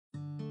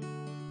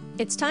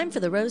It's time for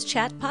the Rose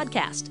Chat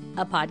Podcast,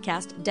 a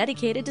podcast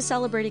dedicated to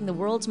celebrating the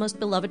world's most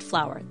beloved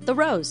flower, the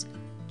rose.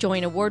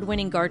 Join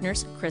award-winning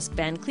gardeners Chris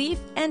Van Cleef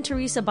and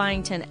Teresa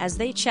Byington as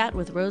they chat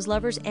with rose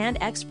lovers and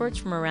experts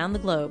from around the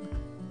globe.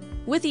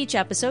 With each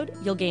episode,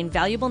 you'll gain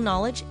valuable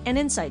knowledge and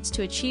insights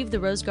to achieve the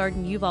rose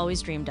garden you've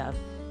always dreamed of.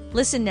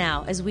 Listen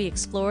now as we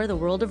explore the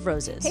world of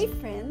roses. Hey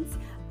friends,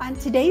 on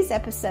today's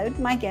episode,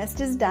 my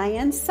guest is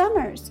Diane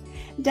Summers.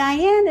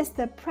 Diane is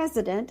the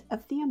president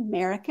of the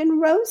American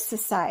Rose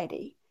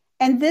Society.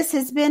 And this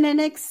has been an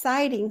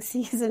exciting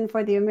season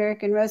for the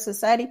American Rose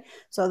Society,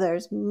 so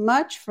there's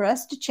much for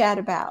us to chat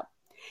about.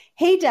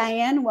 Hey,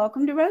 Diane,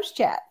 welcome to Rose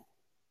Chat.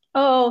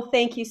 Oh,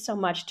 thank you so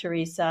much,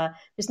 Teresa.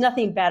 There's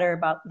nothing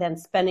better than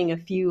spending a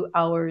few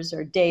hours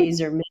or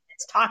days or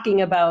minutes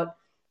talking about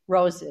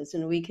roses,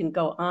 and we can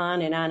go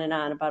on and on and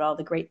on about all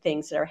the great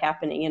things that are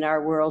happening in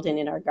our world and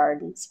in our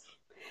gardens.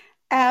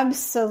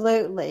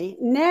 Absolutely.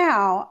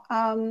 Now,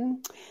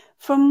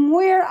 from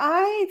where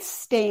I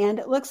stand,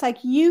 it looks like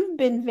you've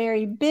been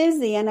very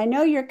busy, and I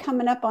know you're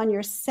coming up on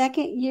your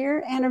second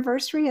year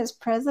anniversary as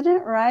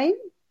president, right?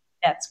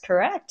 That's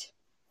correct.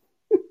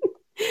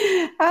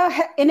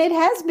 And it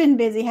has been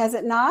busy, has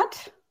it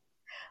not?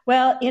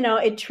 Well,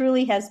 it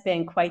truly has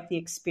been quite the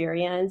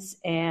experience,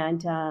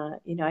 and,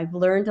 I've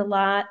learned a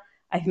lot.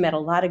 I've met a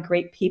lot of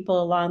great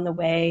people along the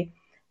way.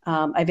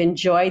 I've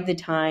enjoyed the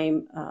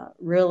time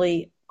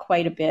really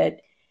quite a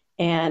bit,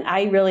 and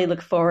I really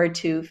look forward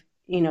to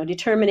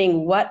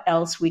determining what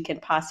else we can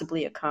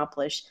possibly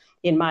accomplish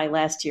in my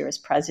last year as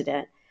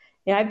president.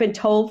 I've been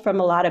told from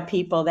a lot of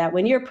people that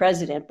when you're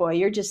president, boy,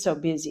 you're just so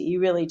busy. You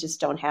really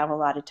just don't have a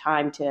lot of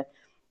time to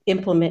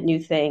implement new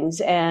things.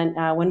 And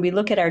when we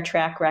look at our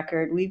track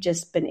record, we've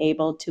just been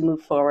able to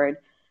move forward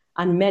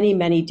on many,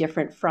 many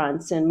different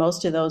fronts. And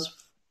most of those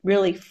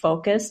really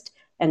focused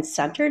and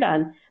centered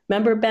on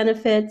member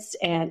benefits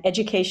and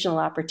educational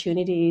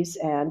opportunities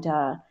and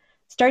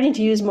starting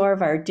to use more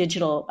of our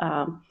digital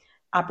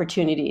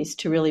opportunities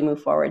to really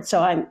move forward.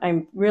 So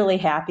I'm really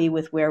happy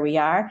with where we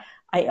are.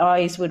 I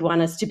always would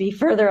want us to be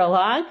further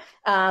along,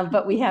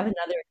 but we have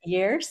another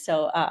year,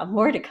 so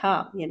more to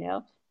come,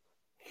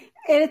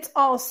 It's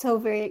all so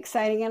very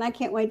exciting, and I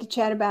can't wait to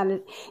chat about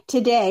it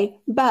today.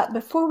 But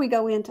before we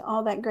go into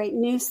all that great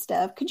new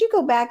stuff, could you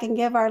go back and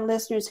give our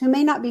listeners who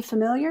may not be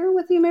familiar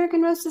with the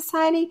American Rose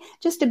Society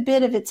just a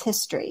bit of its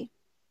history?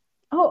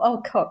 Oh,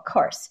 of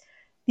course.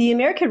 The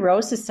American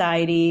Rose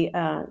Society,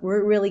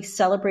 we're really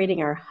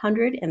celebrating our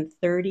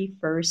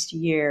 131st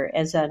year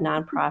as a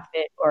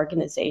nonprofit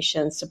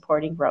organization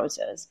supporting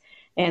roses.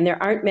 And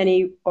there aren't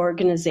many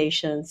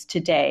organizations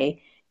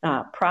today,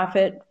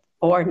 profit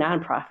or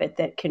nonprofit,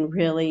 that can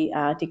really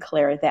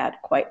declare that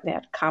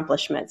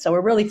accomplishment. So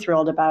we're really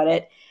thrilled about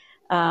it.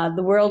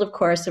 The world, of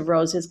course, of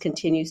roses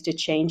continues to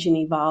change and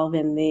evolve,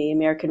 and the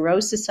American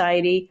Rose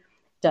Society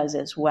does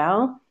as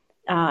well.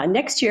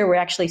 Next year, we're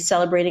actually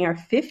celebrating our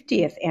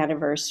 50th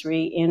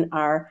anniversary in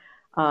our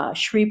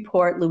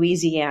Shreveport,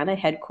 Louisiana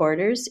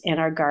headquarters and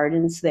our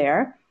gardens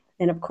there.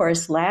 And of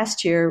course,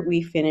 last year,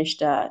 we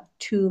finished a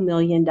 $2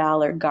 million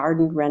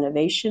garden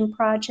renovation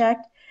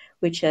project,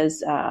 which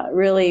has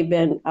really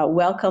been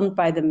welcomed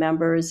by the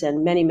members.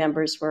 And many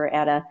members were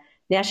at a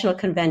national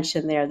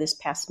convention there this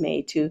past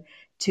May to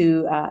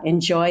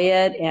enjoy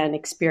it and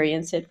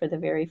experience it for the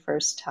very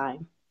first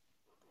time.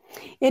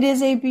 It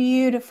is a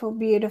beautiful,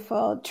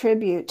 beautiful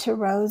tribute to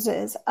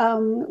roses.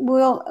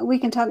 We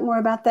can talk more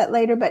about that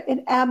later, but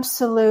it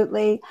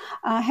absolutely,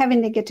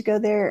 having to get to go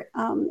there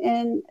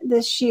in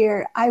this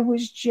year, I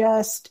was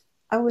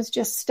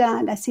just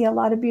stunned. I see a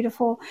lot of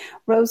beautiful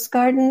rose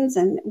gardens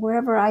and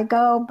wherever I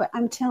go, but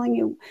I'm telling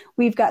you,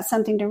 we've got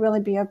something to really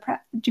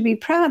be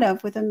proud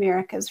of with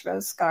America's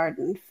Rose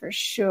Garden for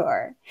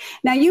sure.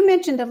 Now, you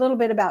mentioned a little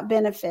bit about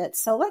benefits,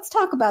 so let's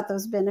talk about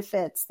those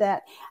benefits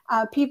that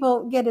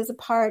people get as a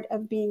part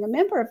of being a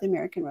member of the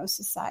American Rose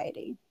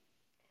Society.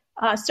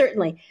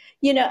 Certainly.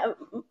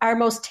 Our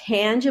most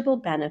tangible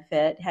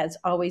benefit has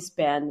always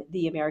been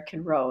the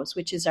American Rose,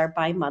 which is our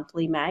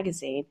bi-monthly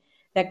magazine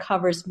that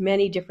covers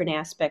many different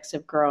aspects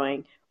of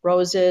growing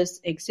roses,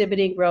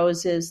 exhibiting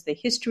roses, the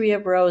history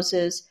of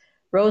roses,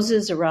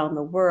 roses around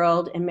the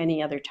world, and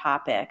many other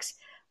topics.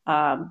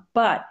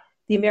 But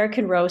the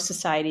American Rose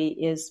Society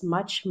is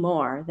much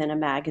more than a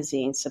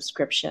magazine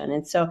subscription.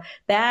 And so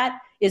that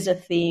is a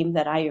theme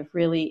that I have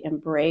really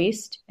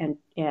embraced and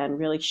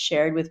really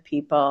shared with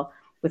people,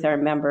 with our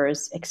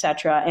members, et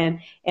cetera,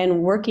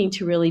 and working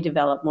to really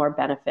develop more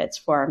benefits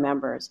for our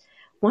members.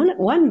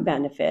 One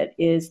benefit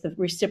is the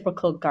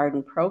Reciprocal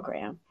Garden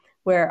Program,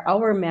 where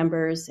our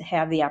members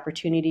have the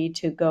opportunity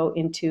to go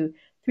into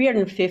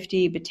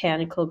 350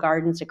 botanical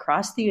gardens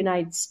across the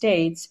United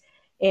States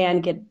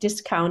and get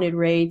discounted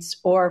rates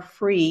or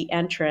free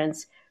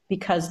entrance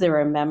because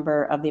they're a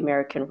member of the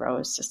American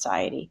Rose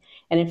Society.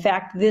 And in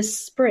fact, this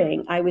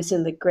spring, I was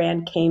in the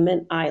Grand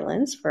Cayman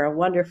Islands for a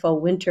wonderful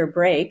winter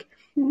break,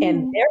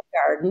 and their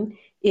garden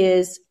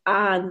is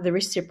on the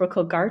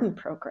Reciprocal Garden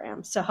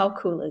Program. So how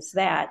cool is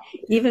that?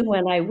 Even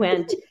when I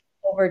went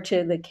over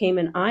to the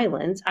Cayman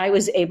Islands, I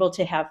was able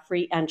to have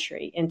free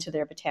entry into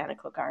their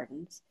botanical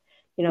gardens.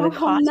 The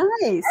cost,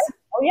 nice.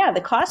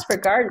 the cost for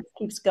gardens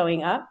keeps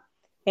going up,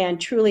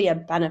 and truly a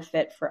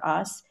benefit for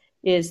us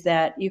is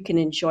that you can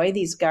enjoy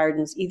these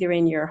gardens either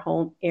in your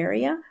home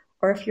area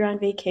or if you're on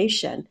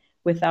vacation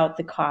without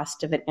the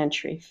cost of an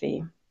entry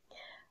fee.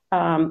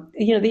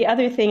 The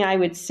other thing I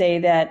would say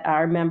that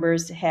our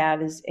members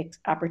have is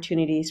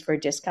opportunities for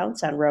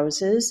discounts on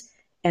roses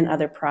and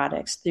other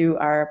products through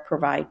our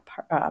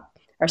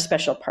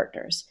special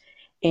partners.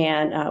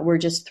 And we're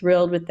just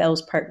thrilled with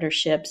those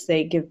partnerships.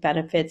 They give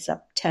benefits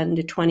up 10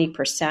 to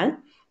 20%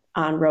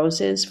 on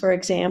roses, for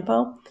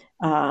example.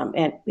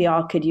 And we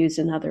all could use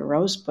another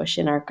rose bush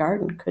in our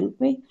garden, couldn't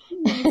we?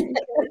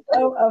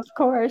 Oh, of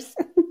course.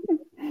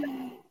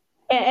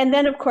 And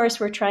then, of course,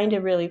 we're trying to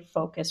really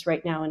focus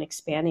right now on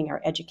expanding our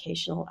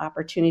educational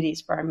opportunities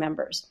for our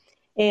members.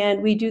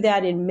 And we do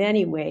that in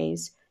many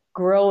ways,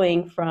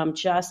 growing from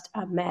just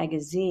a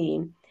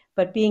magazine,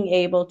 but being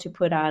able to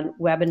put on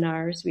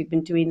webinars. We've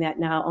been doing that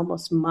now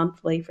almost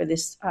monthly for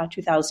this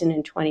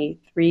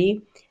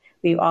 2023.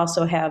 We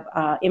also have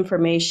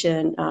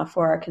information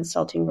for our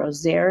Consulting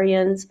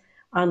Rosarians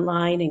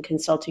online and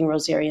Consulting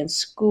Rosarian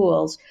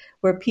schools,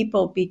 where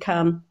people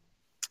become,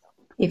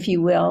 if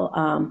you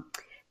will,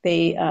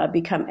 they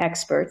become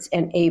experts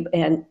and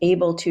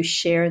able to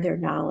share their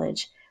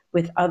knowledge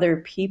with other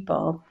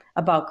people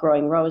about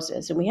growing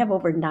roses. And we have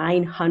over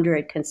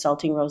 900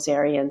 Consulting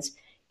Rosarians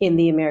in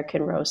the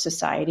American Rose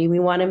Society. We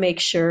want to make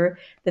sure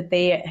that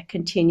they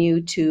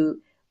continue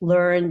to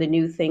learn the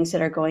new things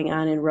that are going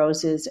on in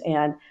roses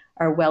and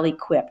are well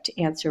equipped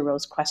to answer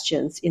rose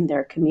questions in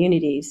their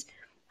communities.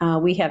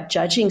 We have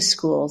judging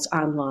schools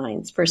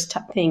online. First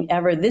thing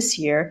ever this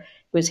year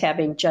was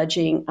having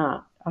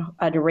an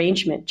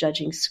arrangement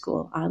judging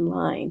school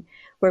online,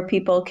 where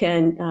people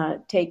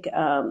can take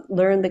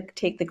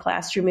the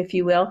classroom, if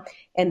you will,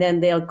 and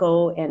then they'll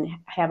go and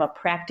have a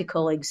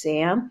practical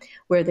exam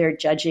where they're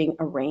judging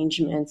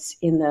arrangements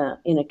in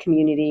a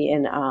community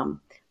and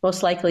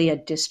most likely a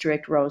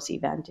district rose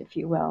event, if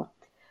you will.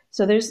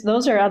 So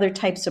those are other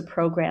types of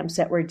programs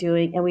that we're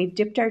doing, and we've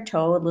dipped our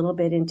toe a little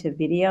bit into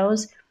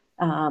videos.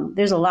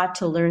 There's a lot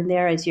to learn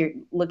there as you're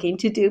looking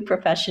to do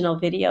professional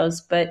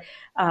videos, but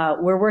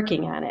we're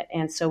working on it.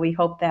 And so we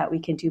hope that we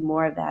can do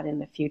more of that in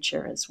the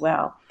future as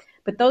well.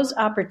 But those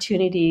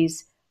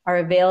opportunities are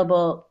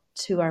available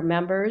to our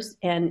members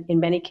and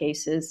in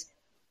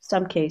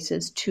some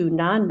cases to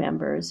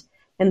non-members.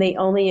 And they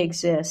only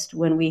exist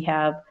when we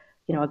have,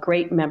 a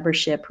great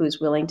membership who's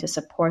willing to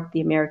support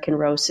the American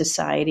Rose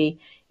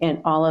Society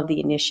and all of the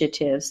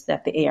initiatives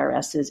that the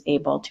ARS is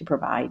able to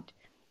provide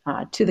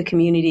to the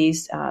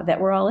communities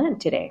that we're all in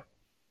today.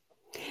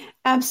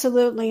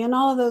 Absolutely. And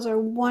all of those are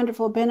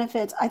wonderful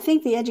benefits. I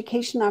think the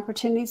education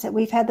opportunities that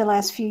we've had the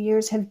last few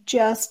years have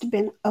just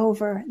been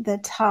over the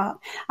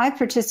top. I've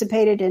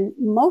participated in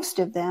most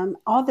of them,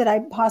 all that I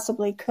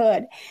possibly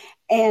could.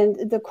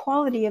 And the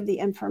quality of the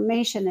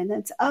information, and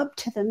it's up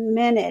to the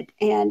minute.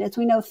 And as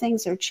we know,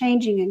 things are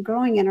changing and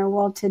growing in our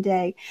world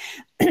today.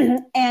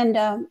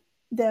 And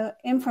the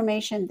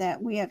information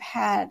that we have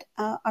had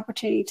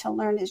opportunity to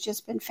learn has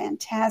just been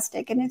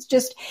fantastic. And it's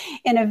just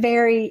in a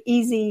very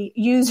easy,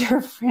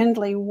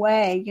 user-friendly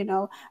way,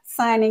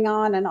 signing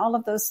on and all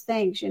of those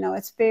things,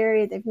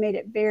 they've made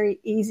it very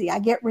easy. I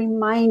get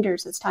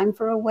reminders. It's time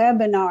for a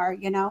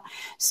webinar,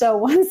 So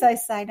once I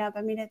sign up,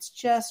 it's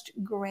just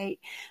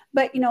great.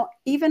 But,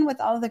 even with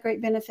all of the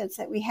great benefits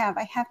that we have,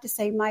 I have to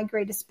say my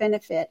greatest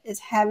benefit is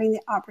having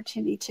the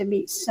opportunity to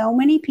meet so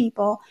many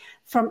people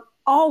from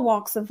all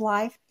walks of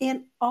life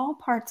in all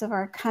parts of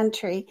our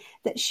country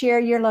that share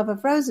your love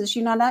of roses.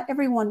 Not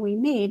everyone we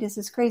meet is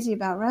as crazy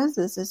about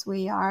roses as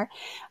we are,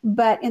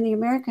 but in the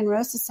American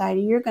Rose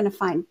Society, you're going to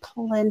find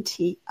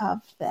plenty of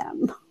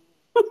them.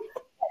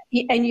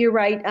 And you're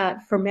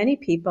right. For many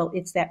people,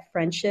 it's that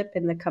friendship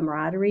and the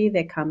camaraderie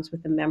that comes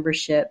with the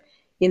membership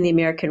in the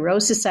American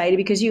Rose Society,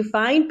 because you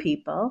find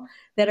people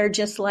that are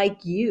just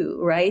like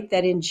you, right?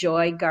 That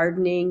enjoy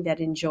gardening, that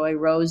enjoy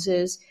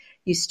roses.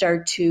 You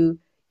start to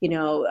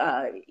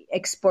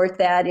export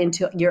that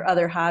into your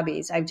other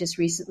hobbies. I've just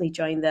recently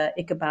joined the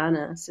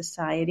Ikebana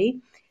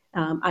Society.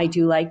 I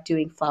do like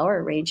doing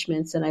flower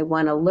arrangements, and I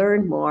want to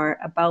learn more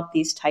about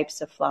these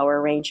types of flower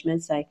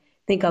arrangements. I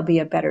think I'll be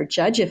a better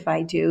judge if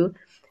I do.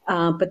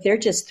 But they're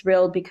just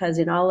thrilled because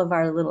in all of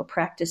our little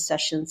practice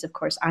sessions, of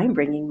course, I'm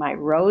bringing my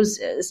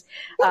roses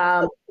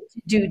to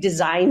do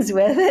designs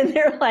with. And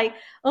they're like,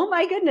 oh,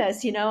 my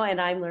goodness,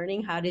 and I'm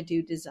learning how to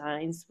do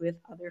designs with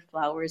other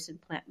flowers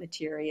and plant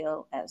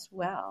material as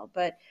well.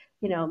 But,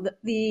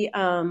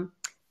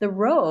 the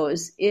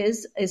rose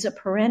is a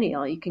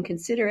perennial. You can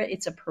consider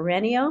it's a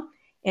perennial,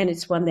 and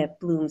it's one that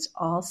blooms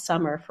all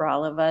summer for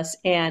all of us.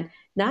 And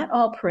not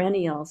all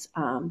perennials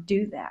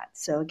do that.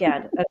 So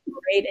again, a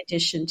great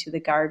addition to the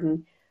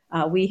garden.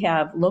 We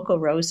have local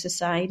rose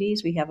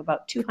societies. We have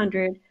about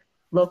 200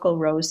 local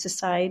rose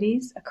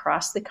societies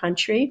across the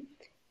country.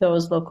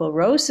 Those local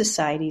rose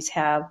societies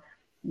have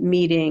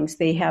meetings,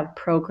 they have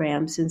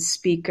programs and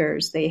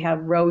speakers, they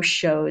have rose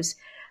shows.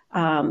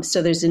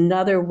 So there's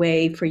another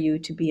way for you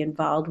to be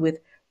involved with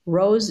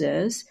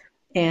roses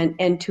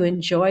and to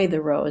enjoy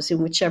the rose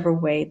in whichever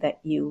way that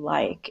you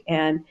like.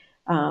 And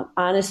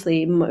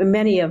honestly,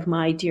 many of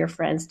my dear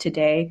friends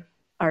today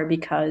are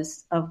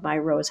because of my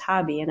rose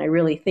hobby. And I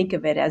really think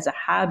of it as a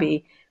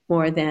hobby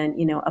more than,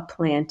 a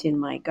plant in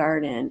my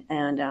garden.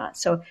 And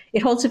so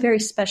it holds a very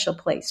special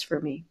place for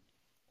me.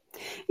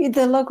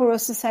 The local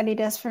Rose Society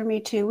does for me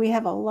too. We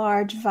have a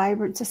large,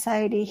 vibrant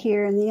society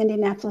here in the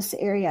Indianapolis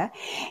area.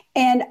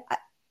 And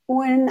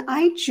when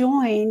I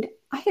joined,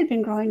 I had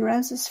been growing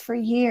roses for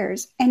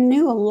years and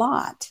knew a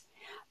lot.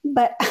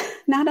 But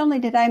not only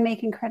did I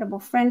make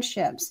incredible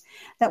friendships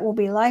that will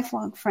be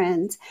lifelong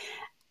friends,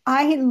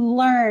 I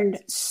learned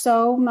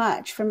so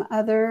much from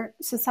other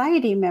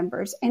society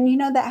members. And,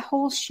 that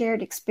whole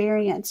shared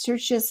experience,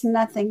 there's just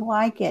nothing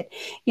like it.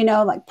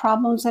 Like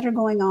problems that are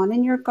going on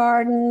in your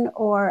garden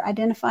or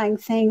identifying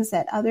things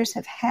that others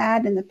have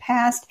had in the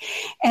past.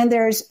 And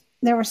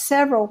there were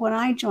several when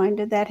I joined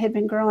that had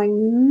been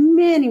growing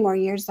many more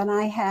years than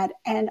I had.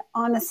 And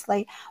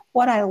honestly,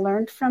 what I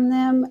learned from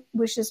them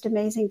was just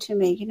amazing to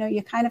me.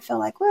 You kind of feel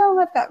like, well,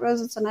 I've got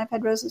roses and I've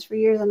had roses for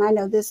years and I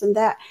know this and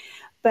that.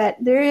 But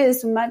there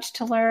is much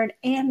to learn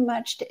and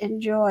much to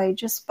enjoy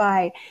just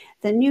by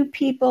the new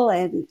people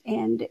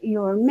and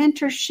your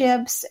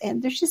mentorships.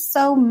 And there's just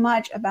so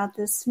much about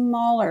this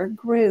smaller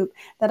group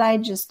that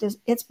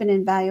it's been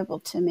invaluable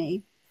to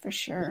me for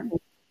sure.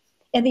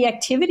 And the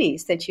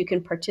activities that you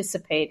can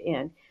participate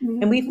in.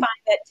 Mm-hmm. And we find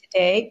that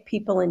today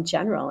people in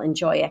general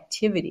enjoy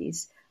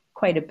activities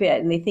quite a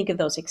bit. And they think of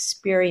those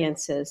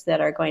experiences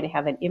that are going to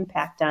have an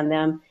impact on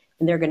them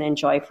and they're going to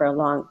enjoy for a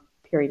long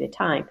period of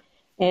time.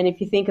 And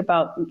if you think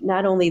about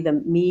not only the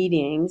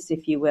meetings,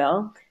 if you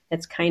will,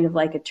 that's kind of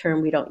like a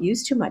term we don't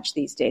use too much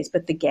these days,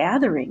 but the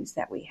gatherings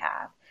that we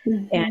have.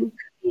 Mm-hmm. And it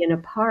could be in a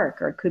park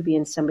or it could be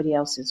in somebody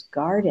else's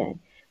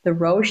garden. The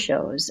rose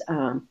shows,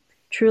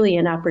 truly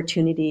an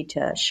opportunity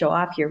to show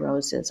off your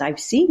roses. I've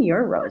seen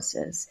your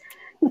roses,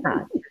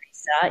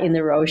 Teresa, in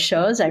the rose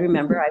shows. I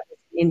remember I was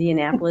in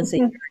Indianapolis a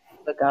year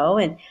ago,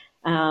 and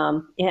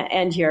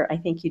I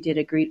think you did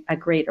a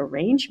great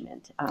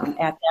arrangement at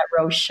that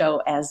rose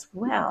show as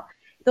well.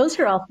 Those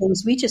are all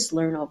things we just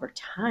learn over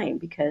time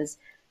because,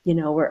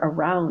 we're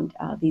around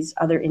these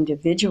other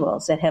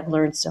individuals that have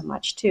learned so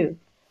much too.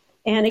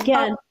 And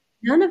again,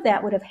 none of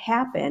that would have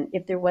happened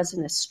if there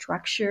wasn't a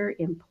structure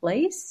in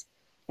place.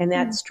 And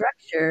that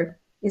structure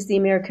is the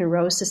American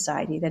Rose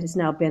Society that has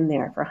now been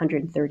there for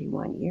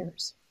 131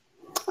 years.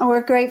 Oh,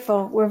 we're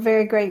grateful. We're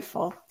very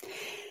grateful.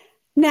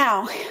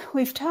 Now,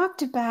 we've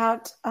talked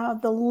about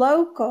the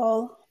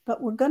local,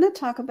 but we're going to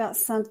talk about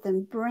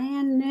something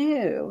brand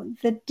new,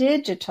 the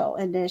digital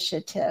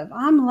initiative.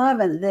 I'm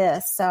loving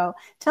this. So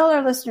tell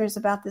our listeners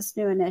about this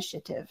new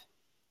initiative.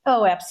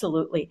 Oh,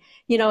 absolutely.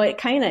 It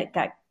kind of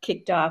got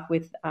kicked off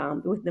with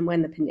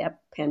when the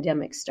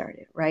pandemic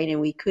started, right? And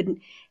we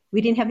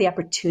didn't have the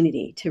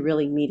opportunity to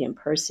really meet in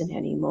person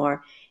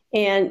anymore.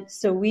 And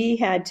so we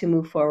had to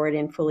move forward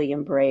and fully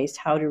embrace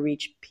how to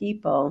reach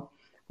people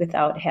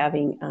without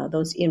having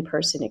those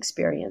in-person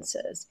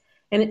experiences.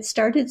 And it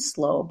started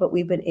slow, but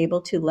we've been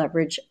able to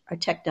leverage our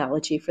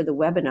technology for the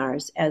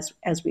webinars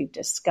as we've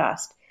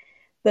discussed.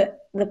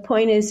 The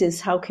point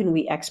is how can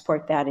we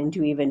export that and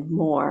do even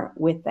more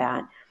with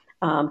that?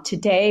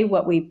 Today,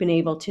 what we've been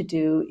able to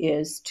do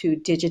is to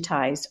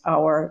digitize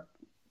our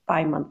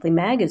bi-monthly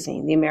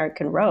magazine, The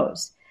American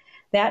Rose.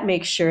 That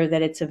makes sure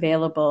that it's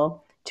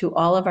available to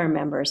all of our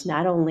members,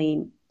 not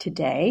only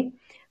today,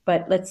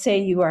 but let's say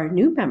you are a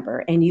new member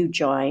and you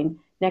join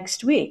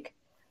next week.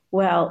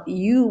 Well,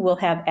 you will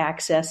have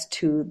access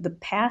to the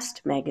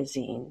past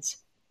magazines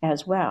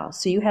as well.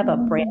 So you have a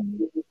brand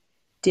new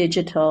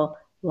digital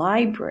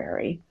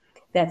library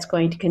that's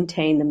going to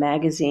contain the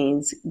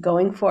magazines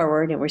going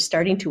forward. And we're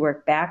starting to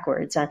work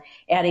backwards on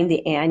adding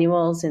the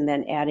annuals and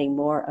then adding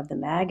more of the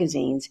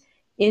magazines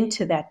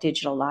into that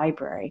digital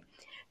library.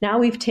 Now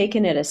we've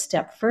taken it a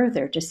step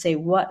further to say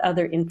what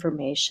other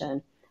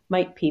information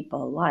might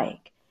people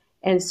like.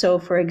 And so,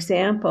 for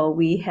example,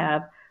 we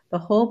have the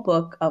whole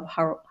book of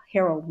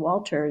Howard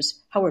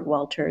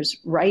Walter's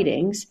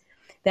writings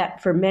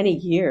that for many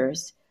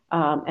years,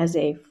 as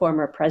a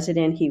former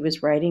president, he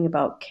was writing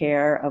about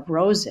care of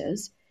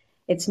roses.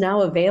 It's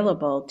now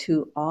available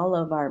to all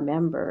of our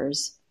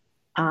members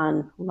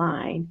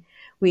online.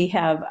 We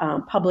have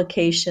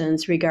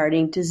publications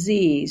regarding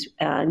disease,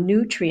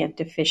 nutrient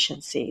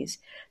deficiencies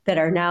that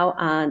are now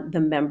on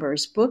the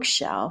members'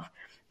 bookshelf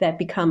that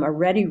become a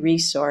ready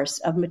resource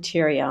of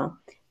material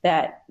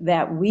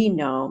that we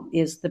know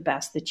is the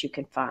best that you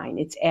can find.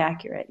 It's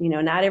accurate.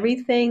 Not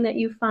everything that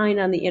you find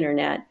on the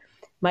internet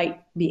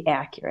might be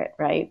accurate,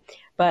 right?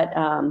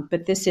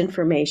 But this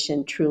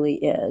information truly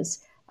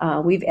is.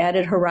 We've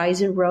added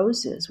Horizon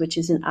Roses, which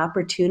is an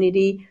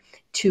opportunity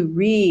to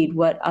read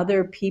what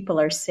other people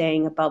are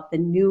saying about the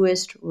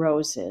newest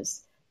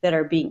roses that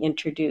are being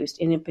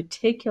introduced, and in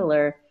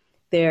particular,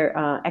 their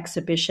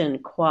exhibition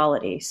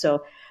quality.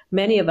 So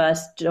many of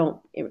us don't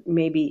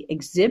maybe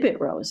exhibit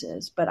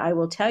roses, but I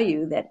will tell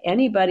you that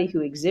anybody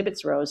who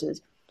exhibits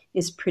roses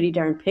is pretty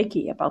darn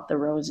picky about the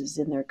roses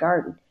in their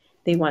garden.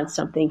 They want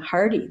something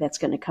hardy that's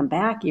going to come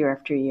back year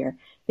after year.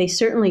 They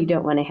certainly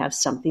don't want to have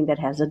something that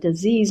has a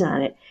disease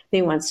on it.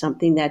 They want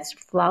something that's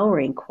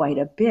flowering quite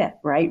a bit,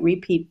 right?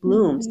 Repeat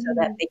blooms so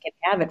that they can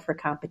have it for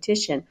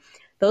competition.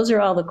 Those are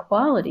all the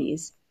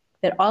qualities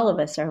that all of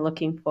us are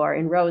looking for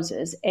in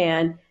roses.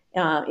 And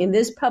in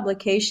this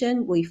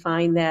publication, we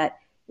find that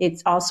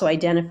it also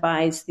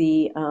identifies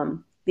the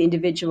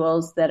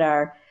individuals that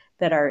are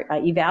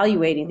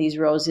evaluating these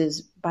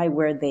roses by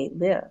where they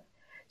live.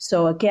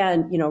 So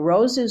again,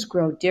 roses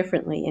grow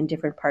differently in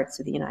different parts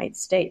of the United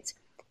States.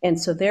 And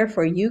so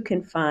therefore you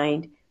can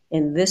find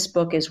in this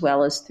book, as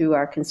well as through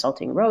our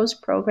Consulting Rose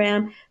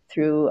program,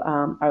 through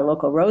our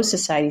local rose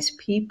societies,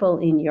 people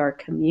in your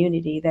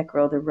community that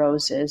grow the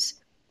roses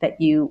that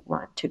you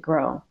want to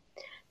grow.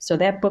 So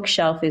that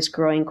bookshelf is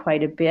growing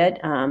quite a bit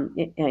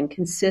and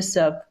consists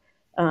of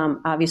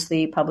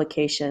obviously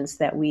publications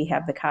that we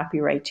have the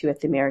copyright to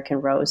at the American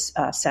Rose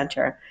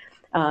Center.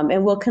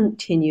 And we'll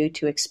continue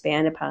to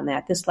expand upon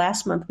that. This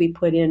last month, we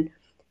put in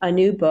a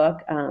new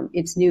book.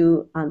 It's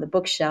new on the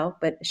bookshelf,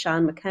 but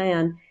Sean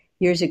McCann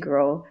years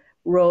ago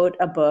wrote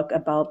a book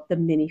about the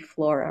mini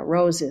flora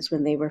roses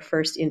when they were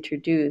first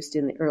introduced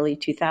in the early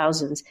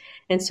 2000s.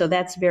 And so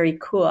that's very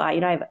cool. I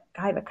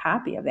have a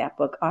copy of that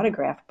book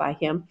autographed by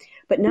him.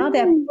 But now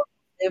that book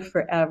will live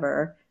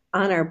forever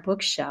on our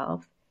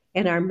bookshelf,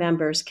 and our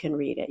members can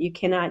read it. You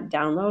cannot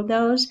download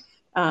those.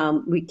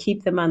 We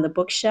keep them on the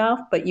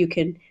bookshelf, but you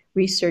can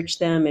research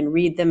them and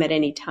read them at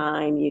any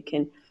time. You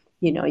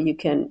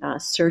can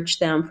search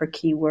them for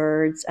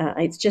keywords.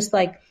 It's just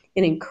like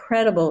an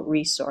incredible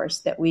resource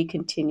that we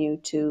continue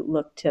to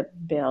look to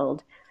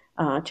build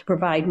to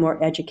provide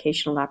more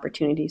educational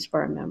opportunities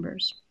for our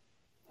members.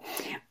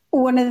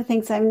 One of the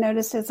things I've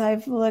noticed as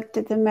I've looked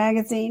at the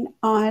magazine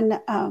on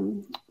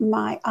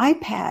my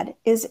iPad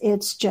is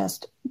it's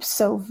just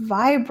so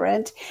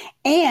vibrant,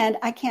 and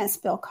I can't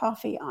spill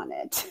coffee on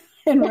it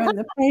and run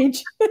the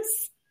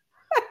pages.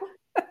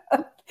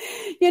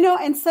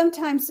 And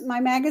sometimes my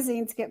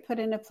magazines get put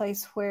in a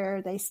place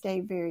where they stay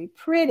very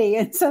pretty,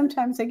 and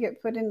sometimes they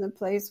get put in the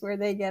place where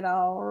they get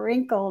all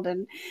wrinkled,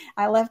 and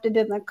I left it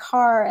in the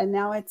car and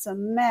now it's a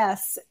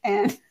mess.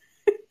 And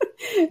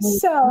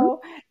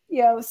so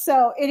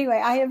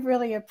anyway, I have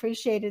really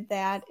appreciated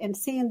that, and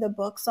seeing the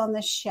books on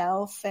the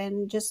shelf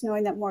and just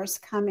knowing that more is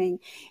coming.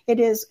 It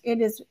is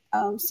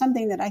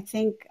something that I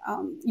think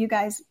you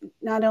guys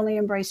not only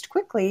embraced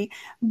quickly,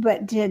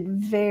 but did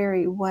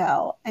very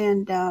well.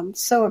 And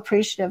so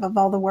appreciative of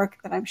all the work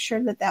that I'm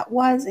sure that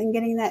was in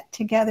getting that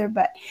together.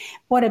 But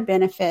what a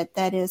benefit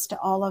that is to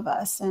all of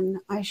us. And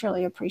I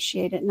surely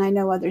appreciate it. And I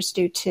know others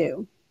do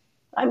too.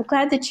 I'm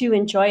glad that you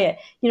enjoy it.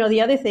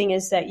 The other thing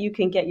is that you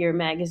can get your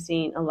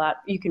magazine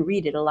you can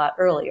read it a lot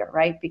earlier,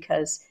 right?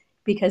 Because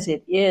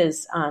it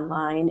is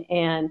online,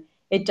 and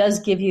it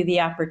does give you the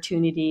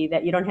opportunity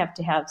that you don't have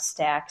to have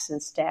stacks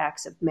and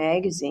stacks of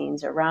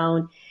magazines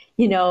around,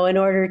 in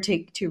order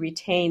to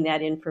retain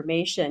that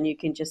information. You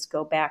can just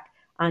go back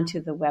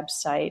onto the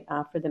website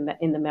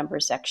in the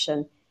member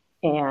section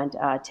and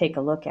take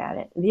a look at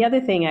it. The other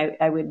thing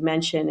I would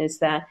mention is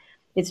that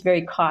it's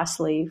very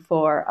costly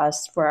for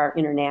our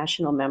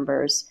international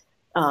members,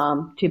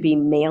 to be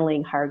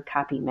mailing hard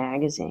copy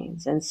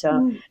magazines. And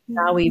so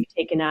now we've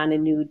taken on a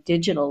new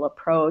digital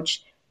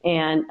approach.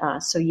 And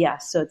so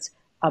it's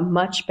a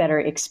much better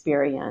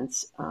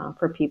experience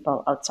for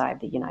people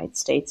outside the United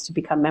States to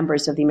become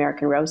members of the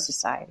American Rose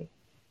Society.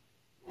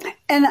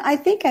 And I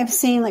think I've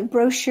seen like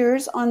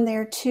brochures on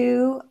there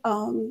too,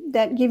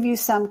 that give you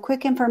some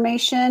quick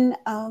information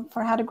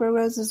for how to grow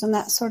roses and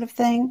that sort of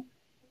thing.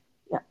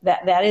 Yeah,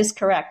 that is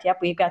correct. Yep,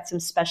 we've got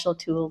some special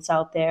tools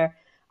out there.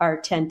 Our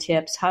 10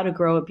 tips, how to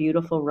grow a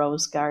beautiful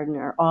rose garden,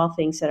 are all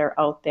things that are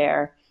out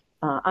there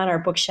on our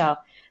bookshelf.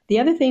 The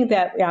other thing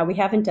that we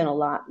haven't done a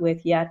lot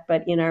with yet,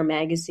 but in our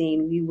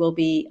magazine, we will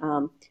be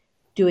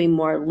doing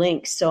more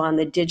links. So on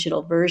the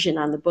digital version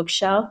on the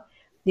bookshelf,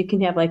 you can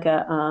have like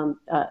a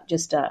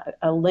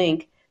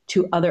link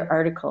to other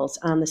articles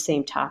on the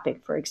same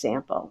topic, for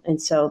example.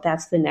 And so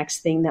that's the next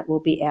thing that we'll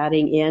be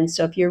adding in.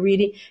 So if you're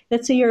reading,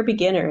 let's say you're a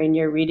beginner and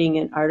you're reading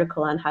an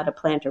article on how to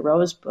plant a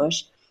rose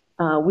bush,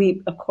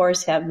 we, of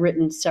course, have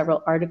written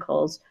several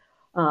articles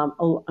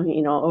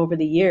over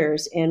the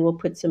years, and we'll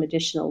put some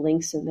additional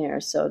links in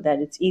there so that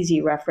it's easy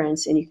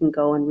reference and you can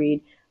go and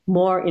read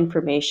more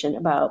information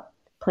about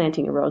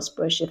planting a rose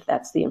bush if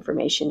that's the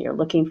information you're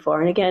looking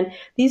for. And again,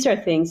 these are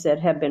things that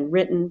have been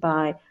written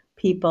by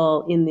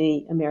people in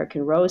the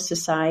American Rose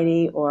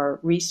Society or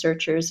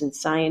researchers and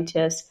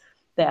scientists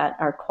that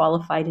are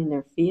qualified in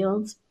their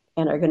fields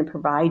and are going to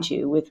provide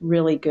you with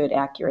really good,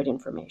 accurate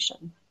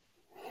information.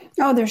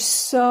 Oh, there's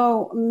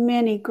so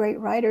many great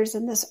writers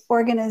in this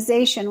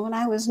organization. When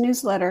I was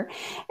newsletter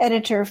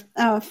editor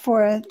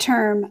for a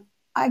term,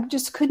 I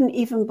just couldn't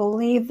even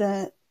believe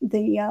the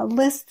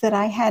list that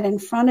I had in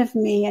front of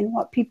me and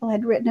what people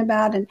had written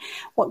about and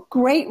what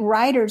great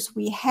writers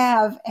we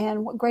have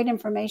and what great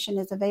information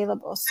is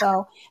available.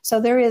 So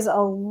there is a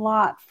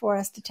lot for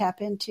us to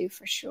tap into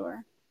for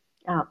sure.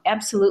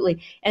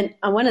 Absolutely. And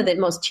one of the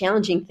most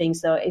challenging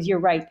things, though, is you're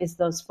right, is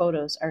those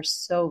photos are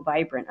so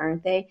vibrant,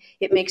 aren't they?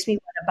 It makes me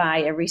want to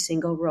buy every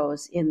single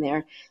rose in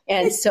there.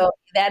 And so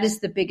that is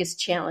the biggest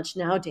challenge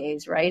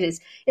nowadays, right? Is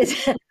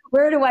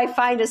where do I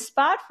find a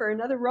spot for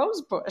another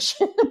rose bush?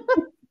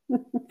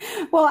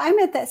 Well, I'm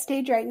at that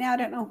stage right now. I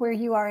don't know where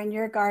you are in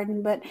your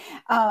garden, but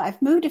I've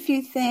moved a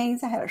few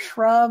things. I had a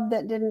shrub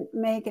that didn't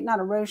make it, not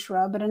a rose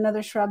shrub, but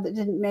another shrub that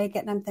didn't make it.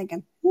 And I'm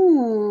thinking,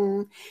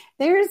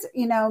 there's,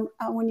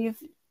 when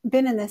you've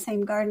been in the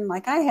same garden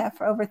like I have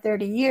for over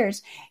 30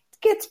 years,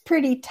 it gets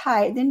pretty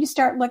tight. Then you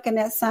start looking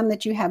at some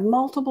that you have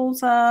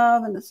multiples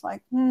of, and it's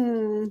like,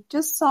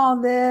 just saw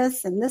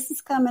this, and this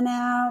is coming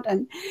out.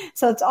 And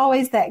so it's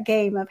always that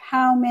game of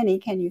how many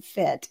can you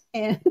fit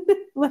and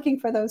looking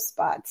for those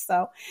spots.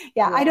 So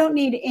yeah, I don't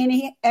need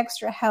any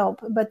extra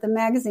help, but the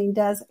magazine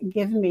does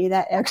give me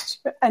that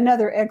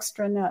another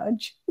extra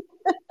nudge.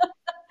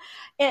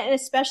 And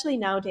especially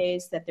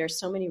nowadays that there's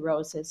so many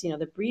roses,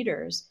 the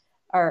breeders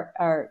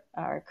are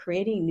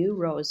creating new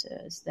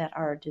roses that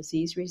are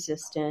disease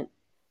resistant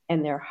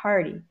and they're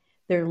hardy.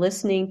 They're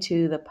listening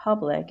to the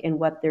public and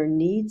what their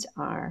needs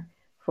are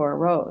for a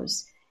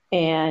rose.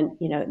 And,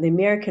 the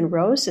American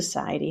Rose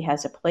Society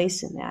has a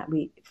place in that.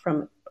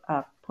 From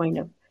a point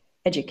of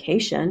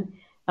education,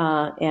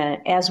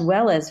 and as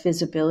well as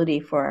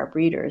visibility for our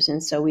breeders.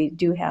 And so we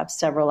do have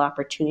several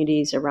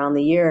opportunities around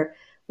the year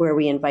where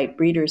we invite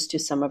breeders to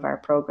some of our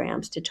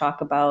programs to talk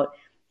about,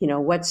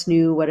 what's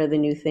new, what are the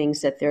new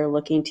things that they're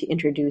looking to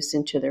introduce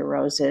into their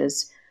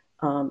roses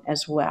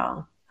as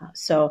well.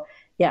 So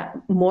yeah,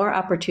 more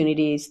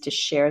opportunities to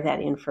share that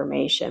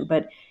information.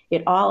 But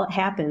it all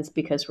happens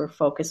because we're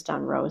focused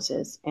on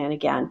roses. And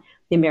again,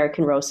 the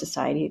American Rose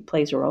Society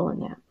plays a role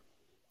in that.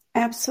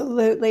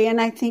 Absolutely.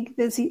 And I think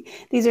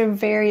these are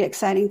very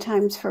exciting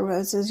times for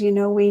roses.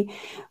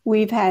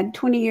 We've had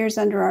 20 years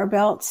under our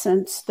belt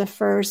since the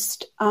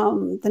first,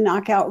 the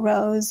knockout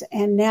rose.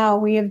 And now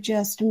we have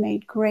just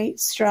made great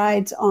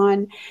strides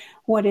on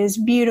what is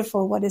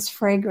beautiful, what is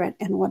fragrant,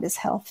 and what is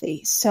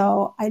healthy.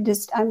 So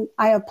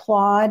I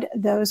applaud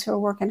those who are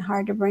working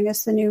hard to bring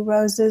us the new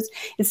roses.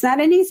 It's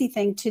not an easy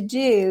thing to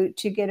do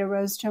to get a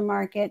rose to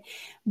market,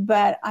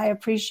 but I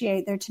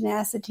appreciate their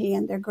tenacity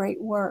and their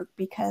great work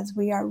because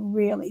we are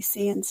really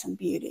seeing some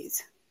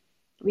beauties.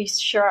 We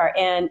sure are.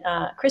 And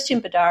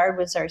Christian Bedard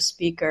was our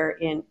speaker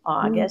in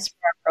August for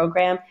our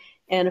program.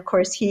 And of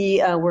course,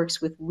 he works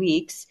with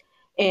Weeks.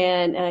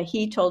 And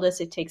he told us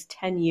it takes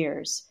 10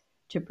 years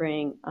to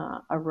bring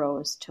a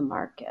rose to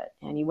market.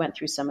 And he went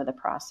through some of the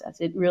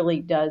process. It really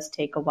does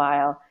take a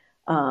while.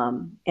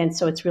 And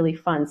so it's really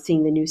fun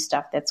seeing the new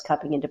stuff that's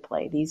coming into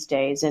play these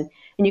days. And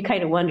you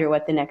kind of wonder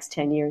what the next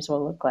 10 years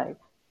will look like.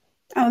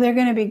 Oh, they're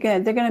going to be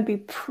good. They're going to be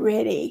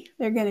pretty.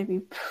 They're going to be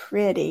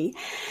pretty.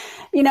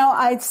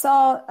 I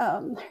saw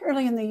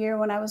early in the year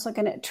when I was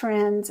looking at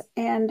trends,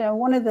 and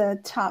one of the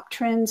top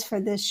trends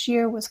for this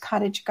year was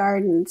cottage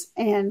gardens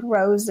and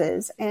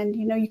roses. And,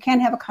 you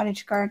can't have a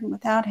cottage garden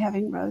without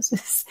having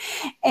roses.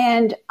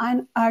 And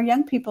our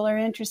young people are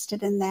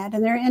interested in that,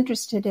 and they're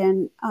interested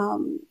in,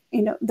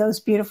 those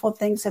beautiful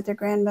things that their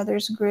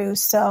grandmothers grew.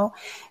 So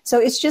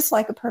it's just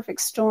like a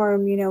perfect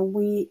storm.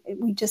 We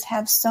just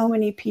have so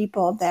many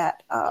people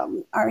that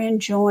are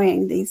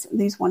enjoying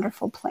these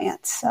wonderful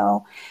plants.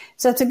 So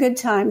it's a good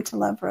time to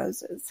love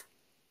roses.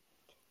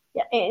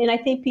 Yeah, and I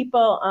think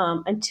people,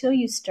 until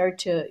you start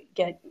to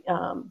get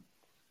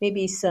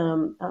maybe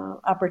some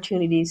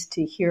opportunities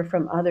to hear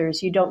from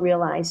others, you don't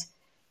realize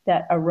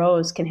that a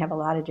rose can have a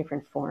lot of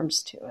different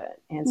forms to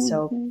it. And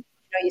so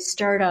you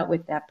start out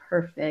with that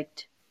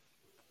perfect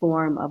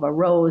form of a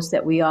rose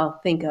that we all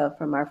think of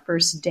from our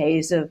first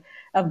days of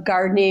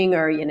gardening,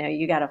 or,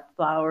 you got a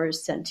flower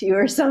sent to you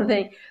or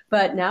something.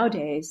 But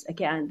nowadays,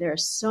 again, there are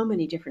so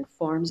many different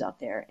forms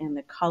out there and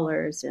the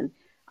colors. And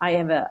I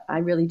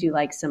really do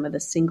like some of the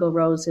single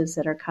roses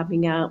that are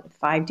coming out with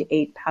 5 to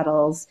 8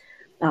 petals,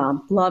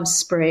 love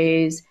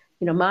sprays.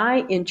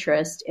 My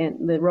interest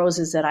in the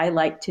roses that I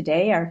like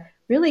today are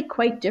really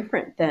quite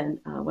different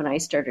than when I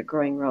started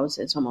growing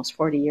roses almost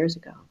 40 years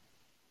ago.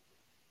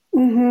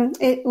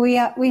 We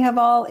have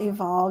all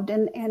evolved,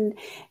 and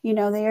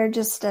they are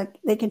just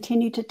they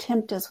continue to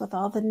tempt us with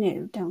all the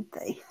new, don't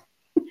they?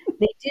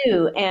 They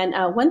do. And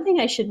one thing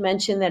I should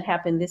mention that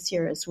happened this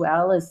year as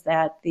well is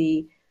that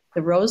the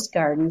rose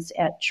gardens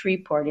at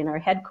Shreveport in our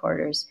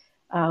headquarters,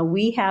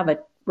 we have a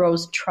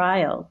rose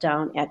trial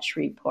down at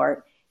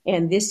Shreveport,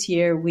 and this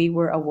year we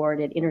were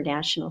awarded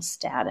international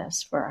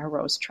status for our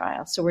rose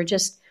trial. So we're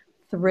just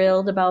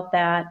thrilled about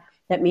that.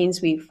 That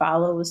means we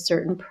follow a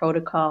certain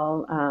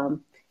protocol,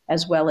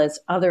 as well as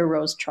other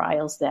rose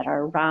trials that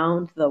are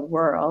around the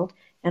world.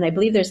 And I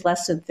believe there's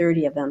less than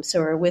 30 of them. So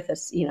we're with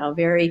a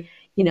very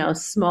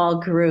small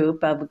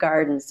group of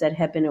gardens that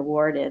have been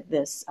awarded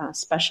this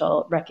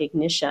special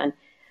recognition.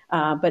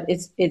 But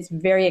it's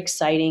very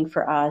exciting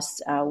for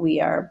us. We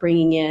are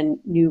bringing in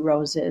new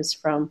roses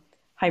from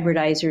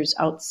hybridizers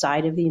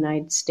outside of the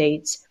United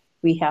States.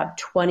 We have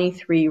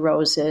 23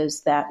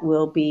 roses that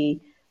will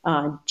be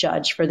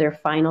judged for their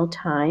final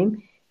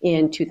time.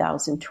 in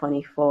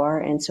 2024.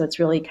 And so it's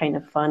really kind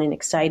of fun and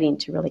exciting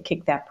to really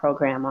kick that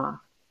program off.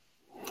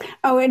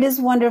 Oh, it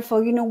is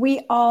wonderful.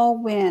 We all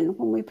win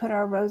when we put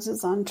our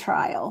roses on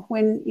trial.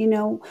 When,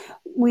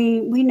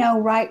 we know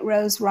right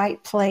rose,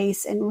 right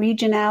place, and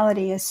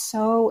regionality is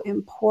so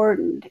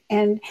important.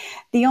 And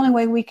the only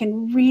way we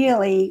can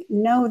really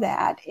know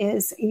that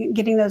is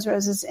getting those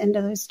roses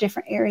into those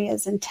different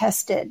areas and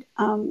tested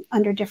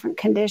under different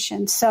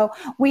conditions. So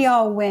we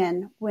all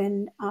win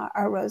when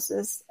our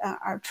roses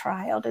are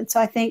trialed. And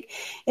so I think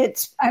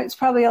it's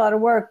probably a lot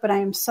of work, but I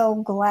am so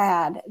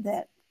glad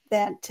that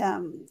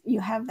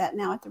you have that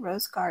now at the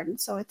Rose Garden.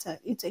 So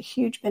it's a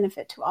huge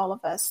benefit to all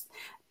of us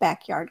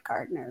backyard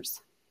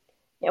gardeners.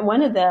 And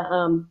one of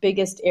the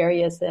biggest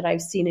areas that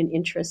I've seen an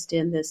interest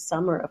in this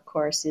summer, of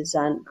course, is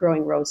on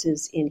growing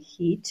roses in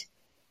heat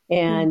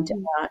and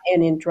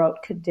in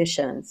drought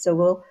conditions.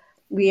 So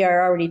we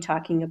are already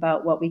talking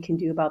about what we can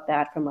do about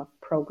that from a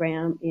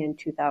program in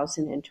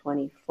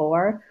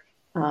 2024.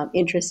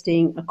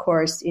 Interesting, of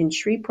course, in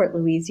Shreveport,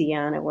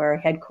 Louisiana, where our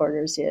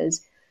headquarters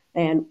is.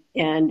 And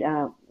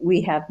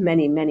we have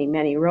many, many,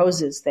 many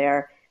roses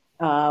there.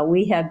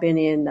 We have been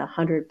in the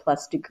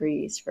 100+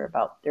 degrees for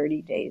about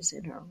 30 days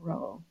in a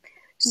row.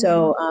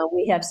 So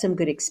we have some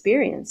good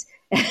experience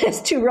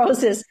as to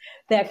roses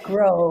that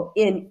grow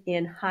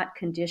in hot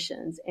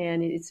conditions.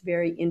 And it's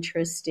very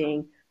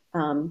interesting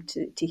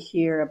to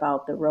hear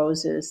about the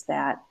roses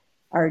that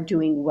are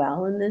doing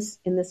well in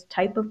this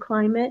type of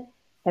climate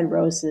and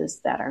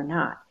roses that are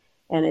not.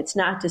 And it's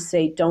not to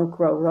say don't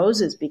grow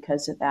roses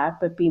because of that,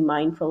 but be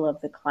mindful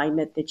of the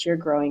climate that you're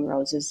growing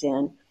roses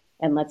in.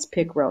 And let's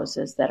pick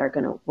roses that are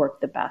going to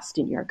work the best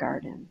in your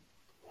garden.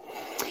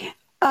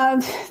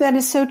 That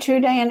is so true,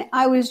 Diane.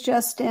 I was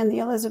just in the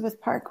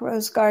Elizabeth Park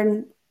Rose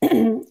Garden.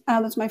 It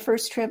was my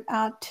first trip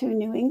out to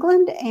New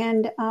England.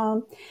 And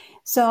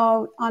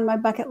so on my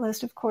bucket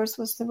list, of course,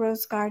 was the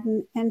Rose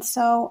Garden. And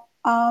so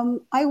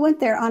I went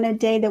there on a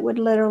day that would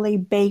literally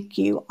bake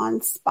you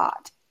on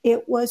spot.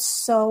 It was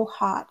so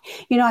hot.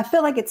 I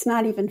feel like it's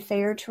not even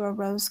fair to a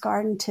rose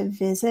garden to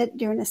visit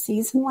during a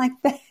season like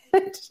that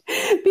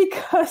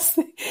because,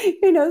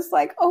 it's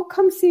like, oh,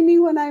 come see me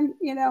when I'm,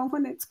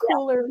 when it's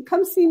cooler.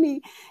 Come see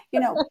me,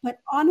 but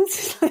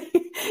honestly,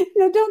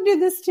 don't do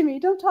this to me.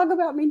 Don't talk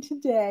about me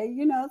today.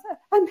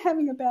 I'm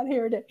having a bad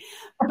hair day.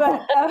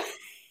 But,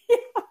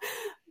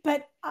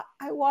 But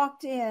I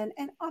walked in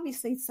and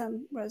obviously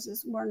some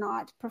roses were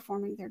not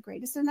performing their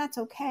greatest, and that's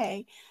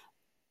okay.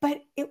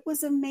 But it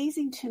was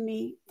amazing to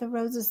me, the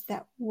roses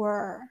that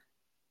were.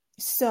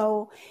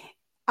 So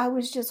I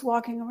was just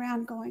walking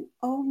around going,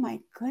 oh my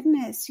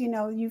goodness,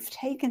 you're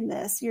taking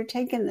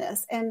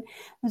this. And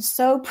I'm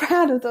so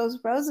proud of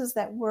those roses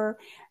that were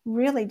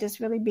really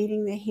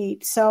beating the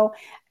heat. So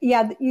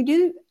yeah, you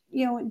do,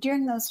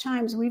 during those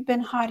times, we've been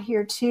hot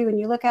here too. And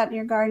you look out in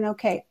your garden,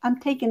 okay, I'm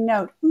taking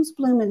note. Who's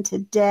blooming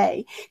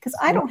today? Because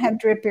I don't have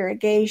drip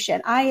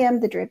irrigation. I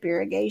am the drip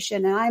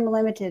irrigation, and I'm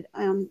limited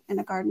in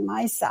a garden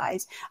my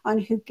size on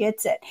who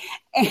gets it.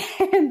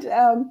 And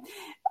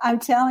I'm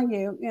telling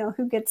you,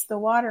 who gets the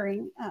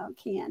watering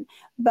can.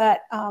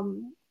 But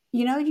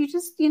you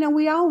just,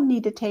 we all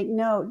need to take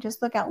note.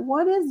 Just look at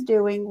what is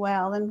doing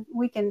well, and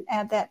we can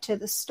add that to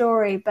the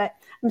story. But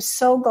I'm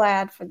so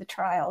glad for the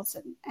trials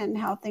and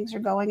how things are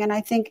going. And I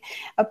think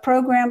a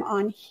program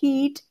on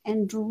heat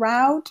and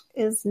drought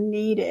is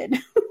needed.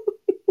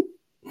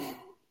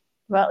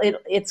 Well,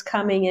 it's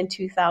coming in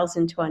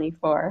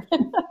 2024.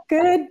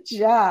 Good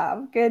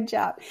job.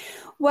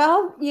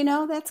 Well,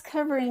 that's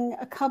covering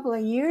a couple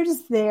of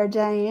years there,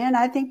 Diane.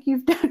 I think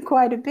you've done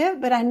quite a bit,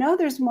 but I know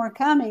there's more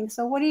coming.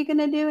 So what are you going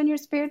to do in your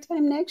spare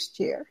time next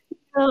year?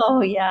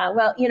 Oh, yeah.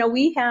 Well,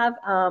 we have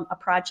a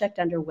project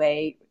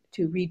underway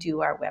to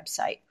redo our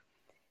website.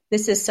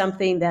 This is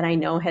something that I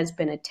know has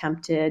been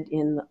attempted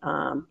in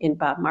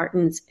Bob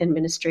Martin's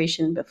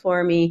administration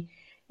before me.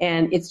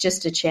 And it's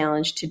just a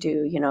challenge to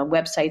do.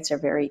 Websites are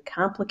very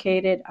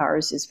complicated.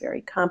 Ours is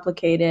very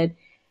complicated.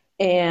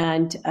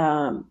 And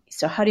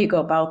so how do you go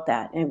about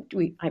that? And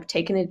I've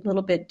taken a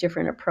little bit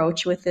different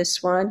approach with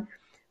this one.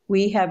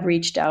 We have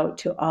reached out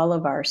to all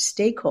of our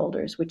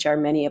stakeholders, which are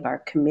many of our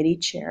committee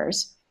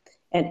chairs,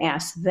 and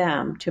asked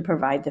them to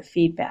provide the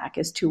feedback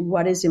as to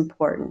what is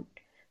important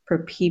for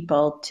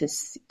people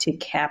to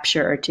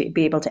capture or to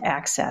be able to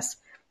access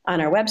on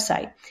our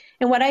website.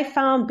 And what I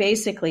found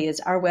basically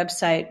is our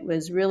website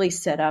was really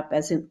set up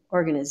as an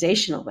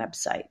organizational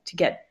website to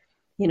get,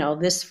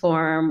 this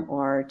form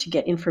or to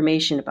get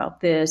information about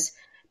this,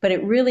 but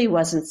it really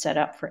wasn't set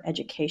up for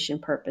education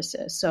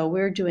purposes. So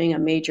we're doing a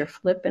major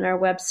flip in our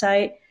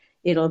website.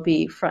 It'll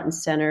be front and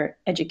center,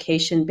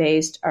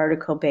 education-based,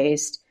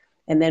 article-based,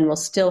 and then we'll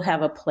still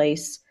have a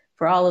place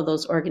for all of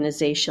those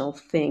organizational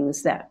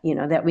things that,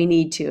 that we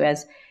need to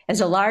as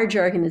a large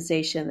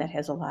organization that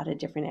has a lot of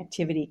different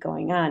activity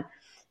going on.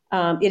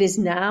 It is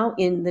now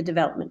in the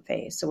development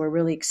phase, so we're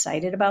really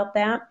excited about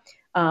that.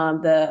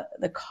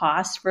 The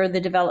cost for the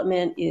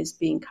development is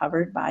being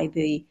covered by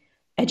the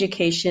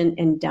Education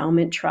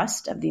Endowment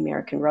Trust of the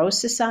American Rose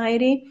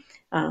Society.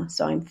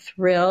 So I'm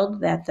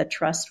thrilled that the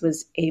Trust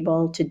was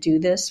able to do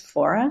this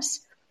for us.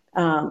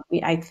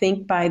 I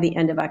think by the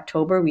end of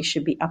October, we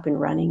should be up and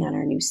running on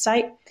our new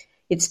site.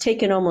 It's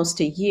taken almost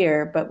a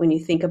year, but when you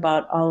think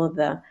about all of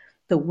the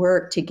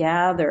work to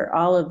gather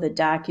all of the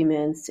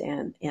documents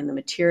and the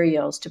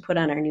materials to put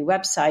on our new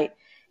website,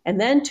 and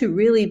then to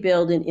really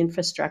build an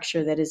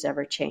infrastructure that is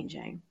ever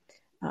changing.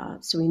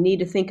 So we need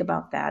to think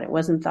about that. It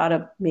wasn't thought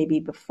of maybe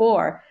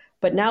before,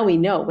 but now we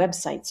know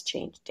websites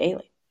change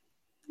daily.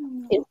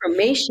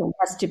 Information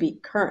has to be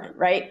current,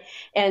 right?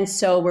 And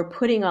so we're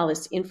putting all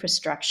this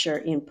infrastructure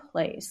in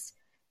place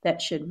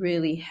that should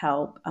really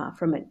help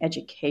from an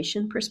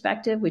education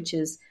perspective, which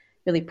is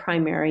really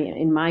primary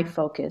in my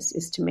focus,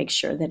 is to make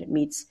sure that it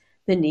meets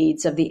the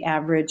needs of the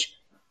average,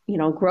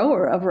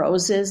 grower of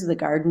roses, the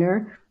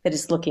gardener that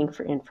is looking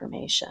for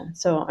information.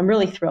 So I'm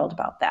really thrilled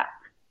about that.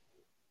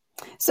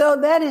 So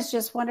that is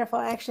just wonderful.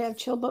 I actually have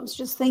chill bumps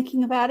just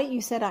thinking about it.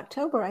 You said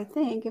October, I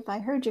think, if I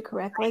heard you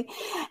correctly.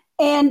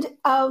 And,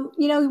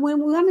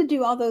 when we want to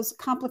do all those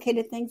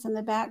complicated things in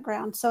the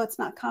background, so it's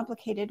not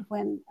complicated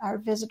when our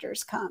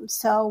visitors come.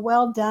 So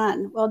well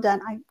done. Well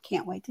done. I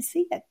can't wait to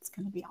see it. It's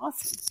going to be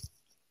awesome.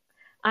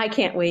 I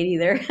can't wait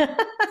either.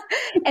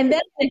 And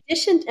then in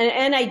addition,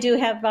 and I do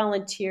have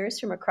volunteers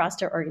from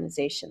across our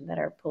organization that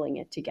are pulling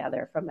it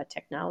together from a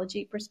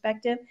technology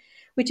perspective,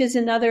 which is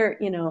another,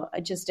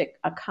 just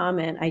a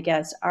comment, I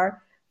guess.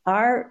 Our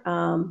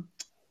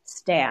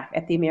staff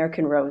at the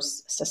American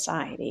Rose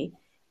Society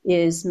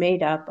is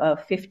made up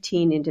of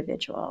 15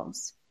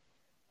 individuals,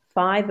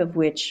 5 of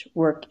which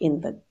work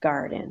in the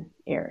garden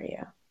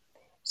area.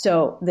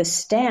 So the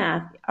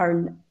staff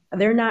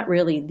they're not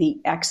really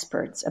the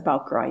experts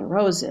about growing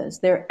roses.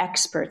 They're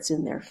experts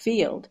in their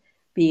field,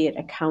 be it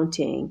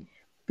accounting,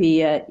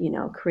 be it,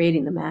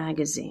 creating the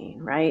magazine,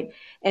 right?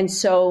 And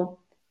so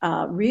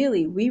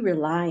really we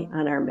rely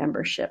on our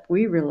membership.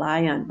 We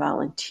rely on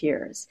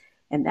volunteers.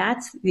 And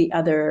that's the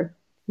other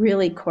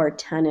really core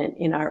tenet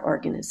in our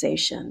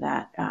organization,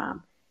 that,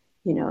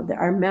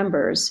 our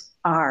members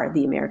are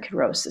the American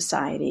Rose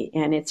Society,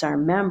 and it's our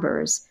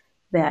members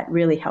that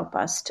really help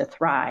us to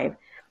thrive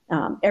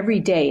every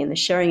day in the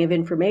sharing of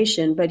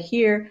information. But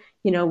here,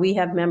 we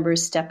have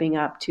members stepping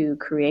up to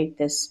create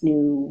this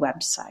new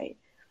website.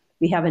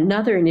 We have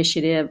another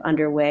initiative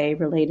underway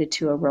related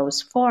to a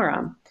Rose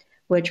Forum,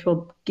 which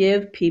will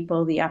give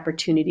people the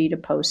opportunity to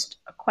post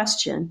a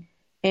question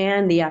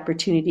and the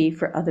opportunity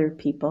for other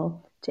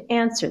people to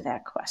answer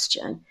that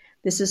question.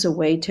 This is a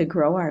way to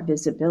grow our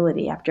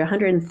visibility. After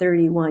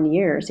 131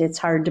 years, it's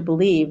hard to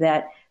believe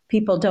that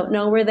people don't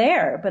know we're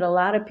there, but a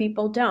lot of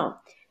people don't.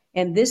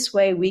 And this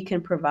way we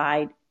can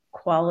provide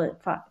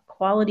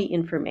quality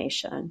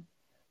information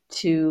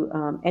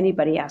to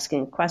anybody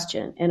asking a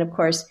question. And of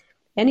course,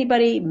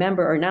 anybody,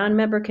 member or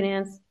non-member,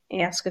 can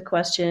ask a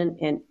question,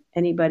 and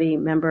anybody,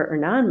 member or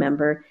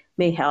non-member,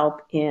 may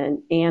help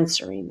in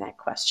answering that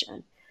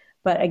question.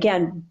 But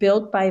again,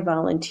 built by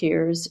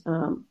volunteers,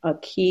 a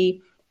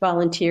key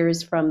volunteer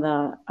is from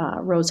the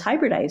Rose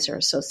Hybridizer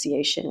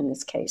Association in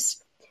this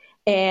case.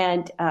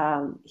 And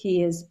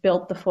he has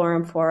built the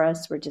forum for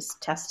us. We're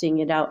just testing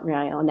it out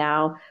right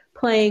now,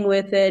 playing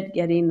with it,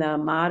 getting the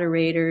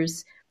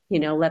moderators,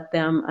 let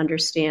them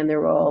understand their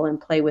role and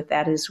play with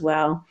that as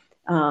well.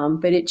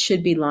 But it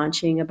should be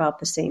launching about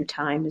the same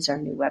time as our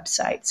new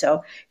website.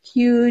 So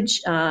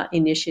huge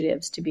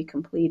initiatives to be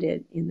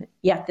completed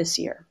yet this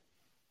year.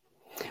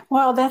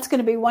 Well, that's going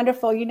to be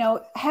wonderful.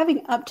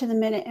 Having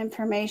up-to-the-minute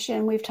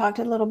information, we've talked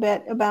a little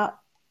bit about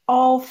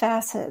all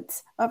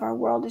facets of our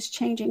world is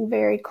changing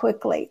very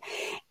quickly.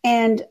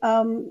 And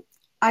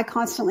I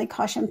constantly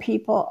caution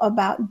people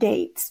about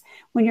dates.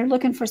 When you're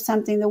looking for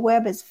something, the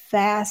web is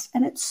fast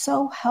and it's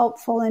so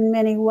helpful in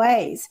many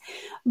ways.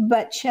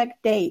 But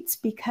check dates,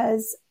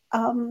 because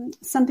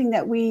something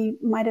that we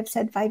might have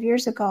said 5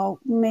 years ago,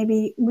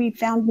 maybe we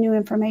found new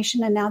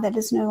information and now that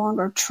is no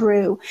longer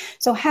true.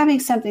 So having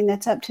something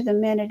that's up to the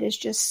minute is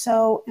just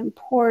so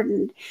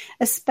important,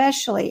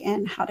 especially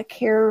in how to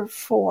care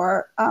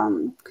for,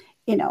 I'm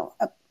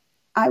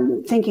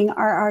thinking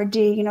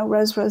RRD,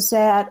 rose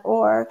rosette,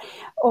 or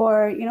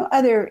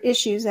other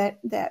issues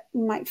that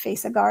might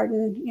face a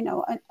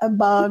garden, a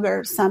bug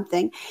or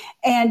something.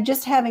 And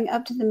just having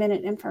up to the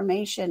minute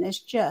information is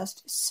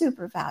just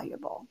super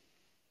valuable.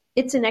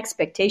 It's an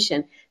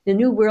expectation. The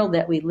new world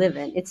that we live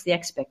in, it's the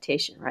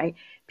expectation, right?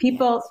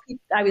 People, yes.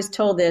 I was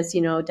told this,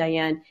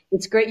 Diane,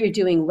 it's great you're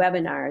doing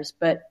webinars,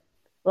 but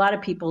a lot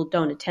of people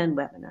don't attend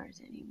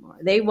webinars anymore.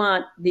 They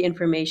want the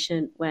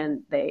information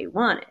when they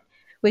want it,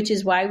 which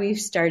is why we've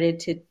started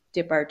to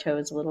dip our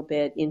toes a little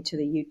bit into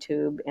the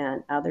YouTube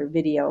and other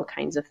video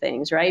kinds of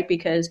things, right?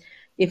 Because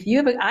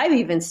I've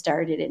even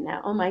started it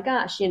now. Oh my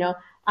gosh,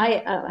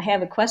 I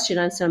have a question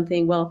on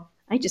something. Well,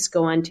 I just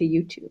go onto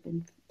YouTube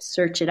and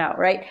search it out,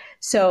 right?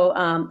 So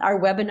our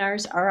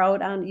webinars are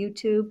out on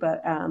YouTube,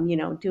 but,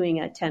 doing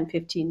a 10,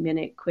 15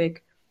 minute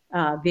quick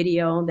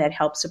video that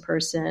helps a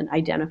person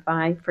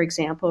identify, for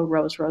example,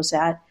 rose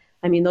rosette.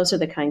 I mean, those are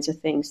the kinds of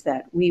things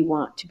that we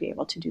want to be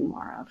able to do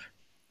more of.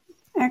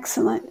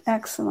 Excellent,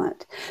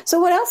 excellent. So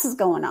what else is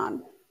going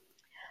on?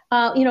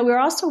 We're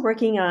also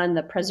working on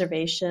the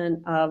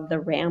preservation of the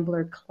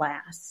Rambler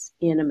class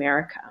in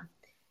America.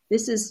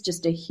 This is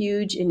just a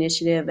huge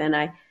initiative, and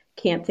I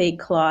can't thank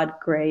Claude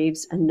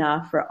Graves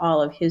enough for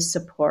all of his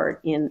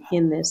support in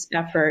this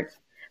effort.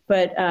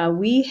 But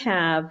we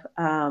have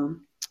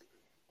Anne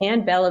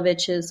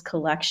Belovich's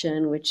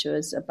collection, which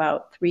was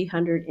about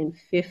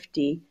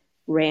 350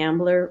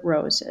 Rambler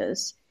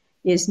roses,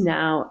 is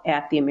now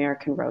at the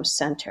American Rose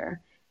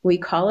Center. We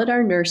call it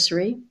our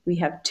nursery. We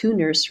have 2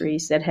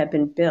 nurseries that have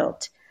been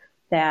built,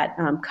 that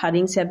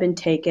cuttings have been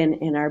taken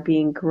and are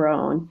being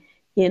grown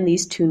in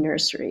these 2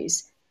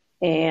 nurseries.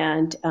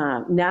 And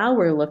now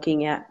we're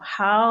looking at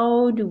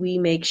how do we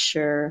make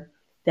sure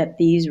that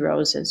these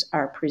roses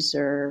are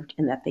preserved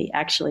and that they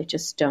actually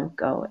just don't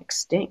go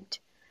extinct.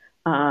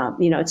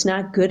 It's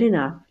not good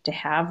enough to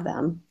have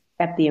them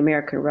at the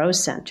American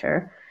Rose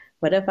Center.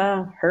 What if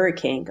a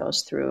hurricane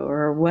goes through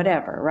or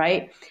whatever,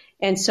 right?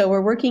 And so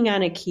we're working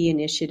on a key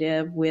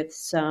initiative with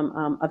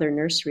some other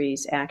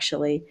nurseries,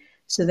 actually,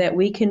 so that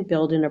we can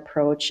build an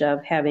approach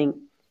of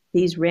having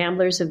these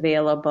Ramblers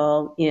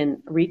available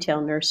in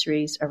retail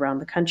nurseries around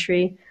the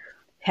country,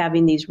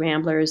 having these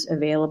Ramblers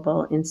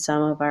available in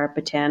some of our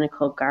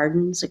botanical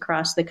gardens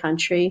across the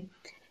country,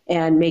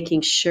 and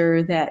making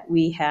sure that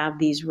we have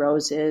these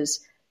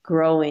roses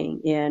growing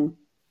in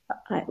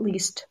at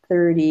least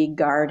 30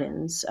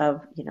 gardens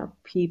of,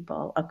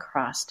 people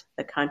across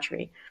the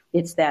country.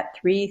 It's that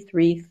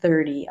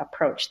 3-3-30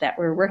 approach that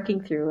we're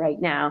working through right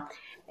now.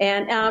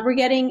 And we're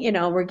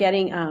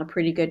getting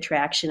pretty good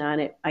traction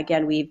on it.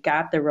 Again, we've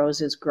got the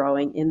roses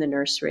growing in the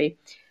nursery.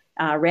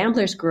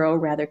 Ramblers grow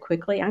rather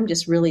quickly. I'm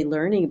just really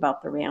learning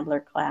about the Rambler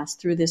class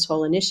through this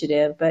whole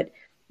initiative. But,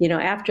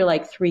 after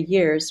like 3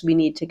 years, we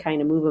need to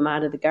kind of move them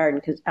out of the garden,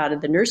 because out of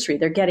the nursery,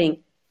 they're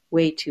getting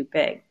way too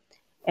big.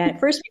 And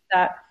at first we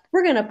thought,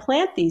 we're going to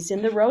plant these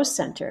in the Rose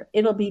Center.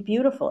 It'll be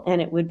beautiful,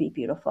 and it would be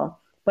beautiful.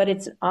 But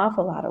it's an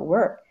awful lot of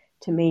work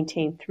to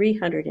maintain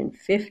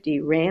 350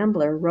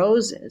 Rambler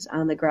roses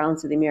on the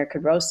grounds of the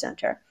American Rose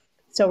Center.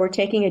 So we're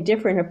taking a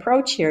different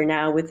approach here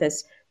now with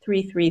this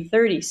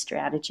 3-3-30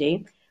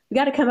 strategy. We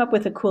got to come up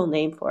with a cool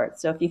name for it.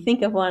 So if you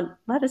think of one,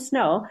 let us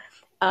know.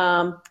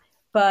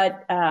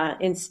 But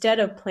instead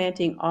of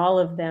planting all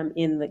of them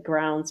in the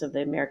grounds of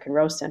the American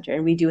Rose Center,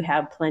 and we do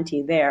have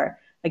plenty there,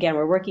 again,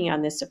 we're working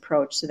on this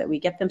approach so that we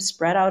get them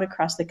spread out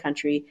across the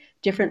country,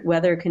 different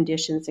weather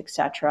conditions,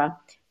 etc.,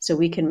 so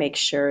we can make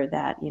sure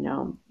that,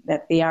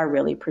 that they are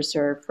really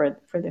preserved for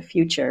the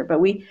future. But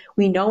we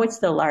know it's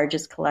the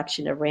largest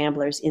collection of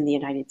Ramblers in the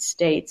United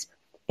States,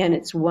 and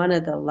it's one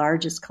of the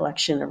largest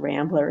collection of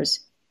Ramblers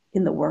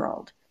in the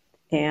world.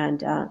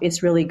 And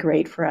it's really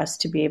great for us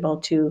to be able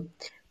to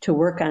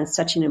work on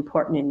such an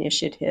important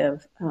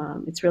initiative.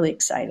 It's really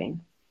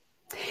exciting.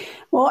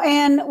 Well,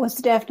 Anne was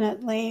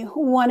definitely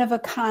one of a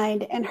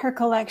kind, and her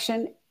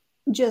collection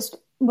just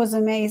was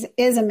amazing,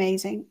 is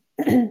amazing.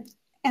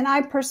 And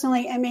I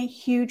personally am a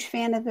huge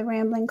fan of the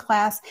Rambling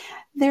class.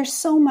 There's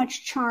so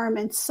much charm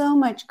and so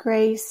much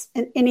grace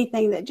in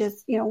anything that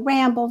just,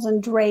 rambles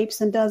and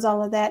drapes and does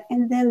all of that.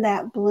 And then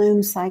that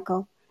bloom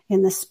cycle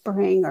in the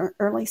spring or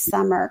early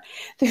summer.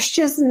 There's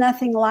just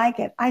nothing like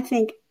it. I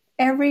think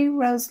every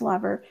rose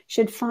lover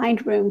should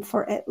find room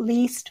for at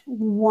least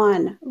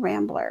one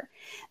Rambler.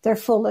 They're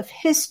full of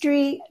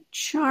history,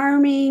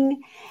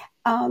 charming,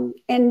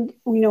 and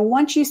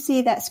once you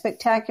see that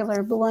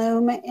spectacular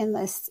bloom in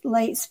the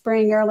late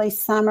spring, early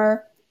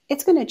summer,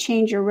 it's going to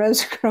change your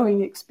rose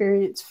growing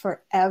experience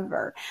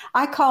forever.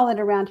 I call it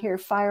around here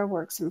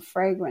fireworks and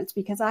fragrance,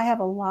 because I have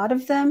a lot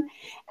of them,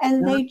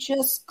 and they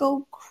just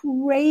go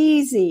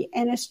crazy,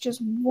 and it's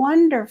just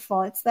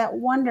wonderful. It's that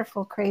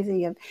wonderful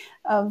crazy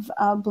of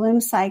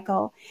bloom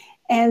cycle.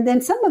 And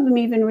then some of them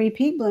even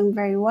repeat bloom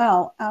very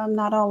well.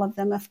 Not all of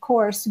them, of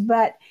course,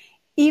 but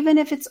even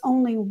if it's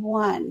only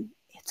one,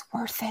 it's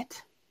worth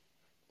it.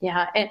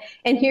 Yeah.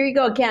 And here you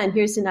go again.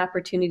 Here's an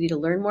opportunity to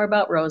learn more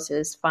about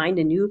roses, find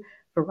a new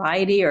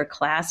variety or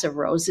class of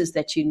roses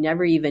that you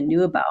never even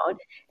knew about.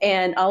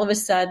 And all of a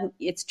sudden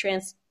it's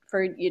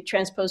transferred, you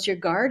transpose your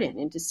garden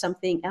into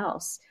something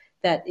else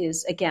that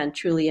is, again,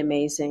 truly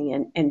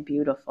amazing and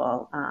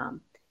beautiful.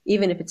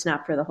 Even if it's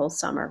not for the whole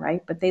summer,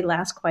 right? But they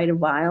last quite a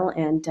while.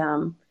 And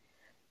and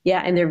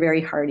they're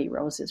very hardy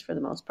roses for the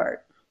most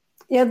part.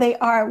 Yeah, they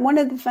are. One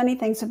of the funny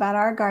things about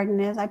our garden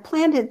is I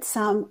planted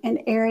some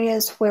in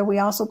areas where we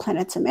also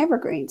planted some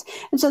evergreens.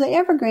 And so the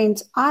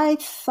evergreens, I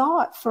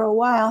thought for a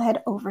while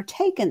had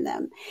overtaken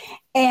them.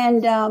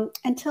 And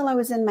until I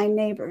was in my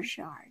neighbor's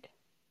yard.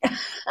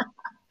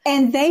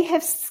 And they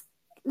have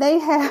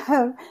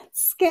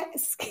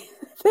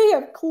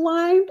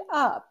climbed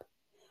up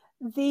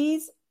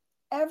these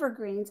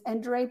evergreens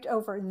and draped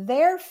over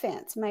their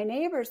fence, my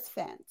neighbor's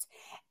fence.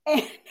 And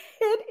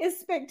it is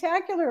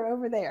spectacular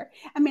over there.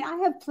 I mean, I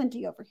have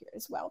plenty over here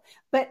as well,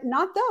 but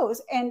not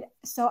those. And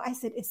so I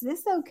said, is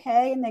this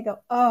okay? And they go,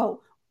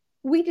 oh,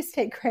 we just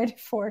take credit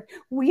for it.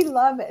 We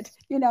love it.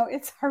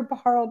 It's our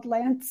borrowed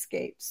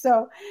landscape.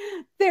 So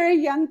they're a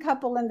young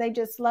couple and they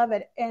just love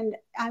it. And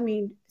I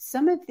mean,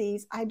 some of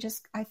these, I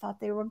thought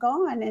they were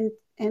gone.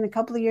 And a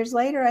couple of years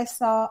later, I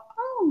saw,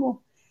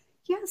 oh,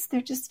 yes,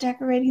 they're just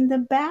decorating the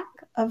back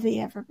of the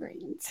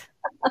evergreens.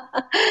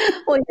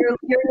 Well,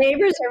 your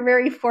neighbors are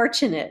very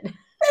fortunate.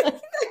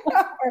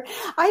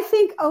 I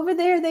think over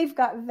there they've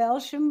got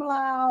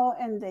Welschenblau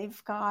and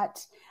they've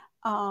got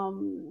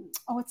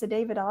it's a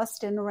David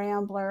Austin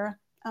Rambler.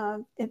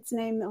 Its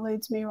name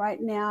eludes me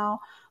right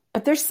now,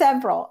 but there's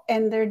several,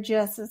 and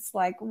it's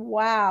like,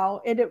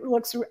 wow. It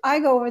looks. I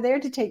go over there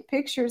to take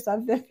pictures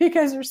of them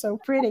because they're so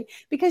pretty.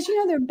 Because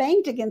they're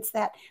banked against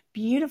that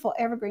beautiful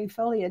evergreen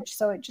foliage,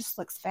 so it just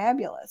looks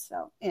fabulous.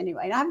 So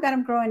anyway, and I've got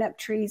them growing up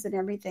trees and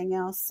everything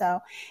else. So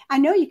I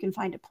know you can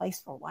find a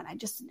place for one. I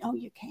just know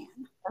you can.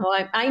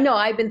 Oh, I know.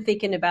 I've been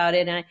thinking about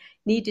it, and I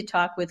need to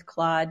talk with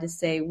Claude to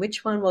say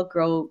which one will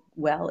grow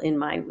well in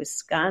my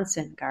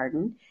Wisconsin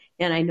garden.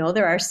 And I know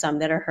there are some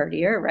that are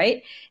hardier,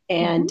 right?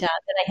 And then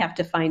I have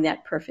to find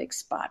that perfect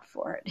spot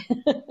for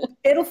it.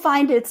 It'll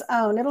find its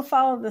own. It'll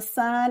follow the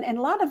sun. And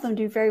a lot of them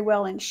do very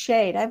well in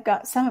shade. I've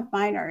got some of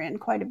mine are in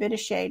quite a bit of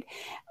shade.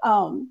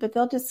 But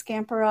they'll just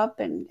scamper up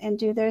and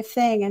do their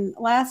thing. And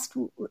last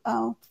 3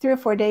 or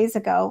 4 days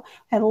ago,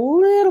 I had a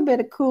little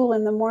bit of cool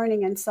in the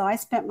morning. And so I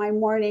spent my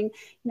morning,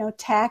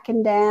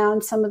 tacking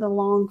down some of the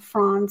long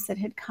fronds that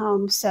had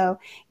come. So,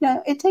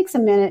 it takes a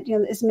minute,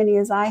 as many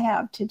as I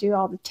have, to do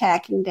all the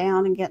tacking down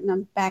and getting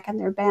them back in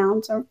their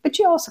bounds. But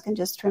you also can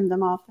just trim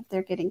them off if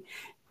they're getting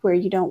where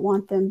you don't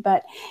want them.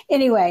 But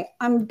anyway,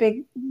 I'm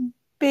a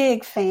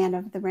big fan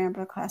of the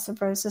Rambler class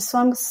of roses. So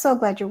I'm so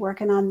glad you're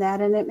working on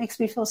that. And it makes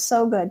me feel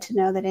so good to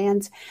know that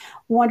Anne's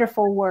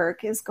wonderful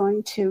work is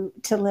going to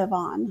live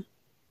on.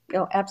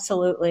 Oh,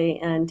 absolutely.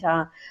 And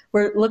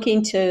we're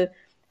looking to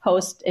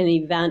host an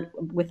event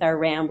with our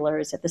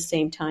Ramblers at the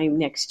same time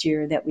next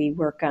year that we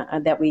work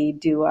on, that we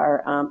do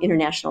our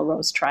International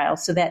Rose Trial,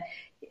 so that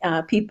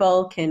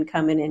people can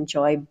come and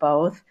enjoy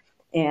both.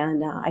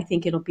 And I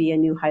think it'll be a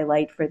new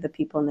highlight for the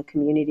people in the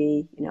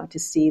community, to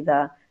see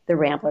the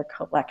Rambler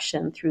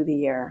collection through the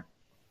year.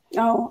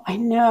 Oh, I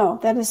know.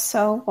 That is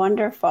so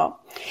wonderful.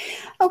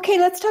 Okay,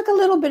 let's talk a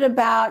little bit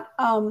about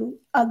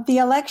the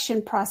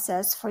election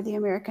process for the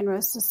American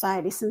Rose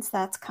Society, since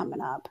that's coming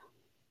up.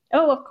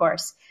 Oh, of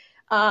course.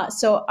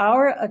 So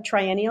our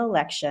triennial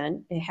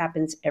election, it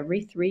happens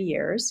every 3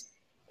 years.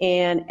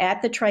 And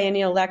at the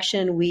triennial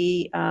election,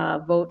 we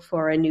vote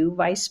for a new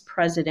vice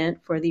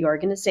president for the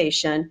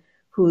organization,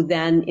 who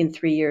then in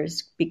 3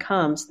 years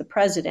becomes the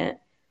president.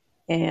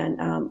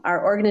 And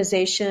our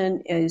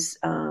organization is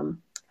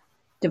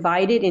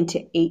divided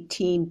into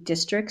 18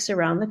 districts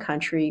around the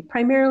country,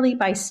 primarily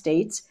by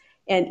states.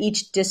 And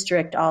each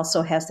district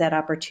also has that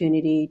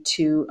opportunity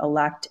to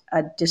elect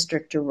a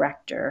district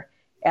director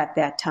at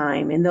that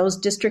time. And those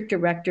district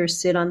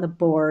directors sit on the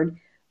board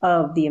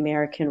of the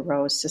American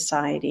Rose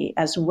Society,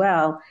 as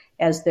well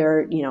as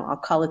their, I'll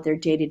call it their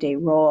day-to-day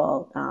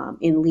role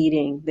in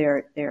leading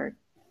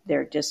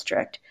their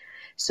district.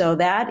 So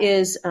that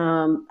is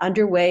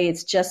underway.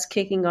 It's just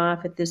kicking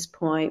off at this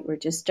point. We're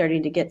just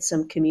starting to get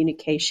some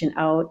communication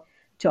out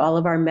to all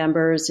of our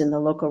members in the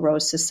local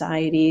rose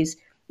societies.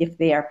 If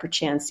they are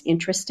perchance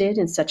interested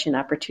in such an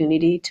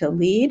opportunity to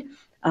lead,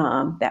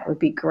 that would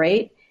be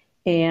great.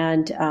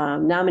 And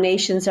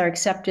nominations are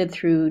accepted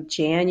through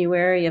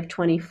January of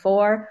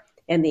 24,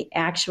 and the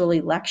actual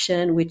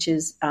election, which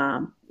is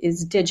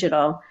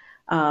digital,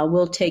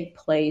 will take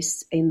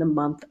place in the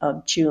month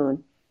of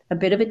June. A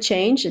bit of a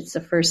change. It's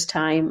the first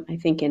time, I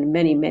think, in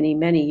many, many,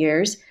 many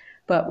years.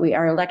 But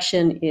our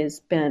election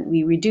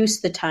we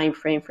reduced the time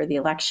frame for the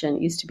election.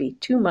 It used to be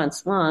 2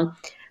 months long.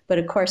 But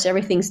of course,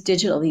 everything's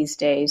digital these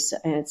days,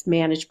 and it's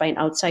managed by an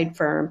outside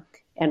firm,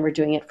 and we're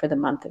doing it for the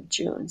month of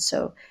June.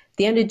 So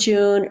the end of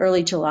June,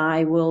 early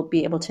July, we'll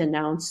be able to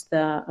announce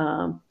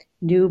the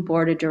new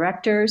board of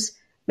directors.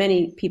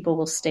 Many people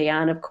will stay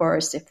on, of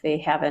course, if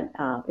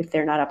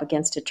they're not up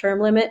against a term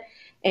limit,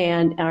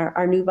 and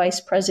our new vice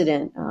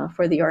president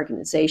for the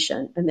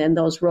organization. And then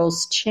those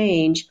roles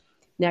change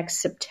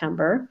next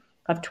September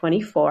of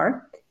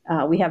 24.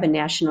 We have a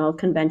national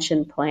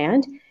convention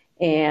planned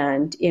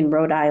and in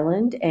Rhode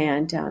Island.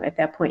 And at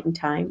that point in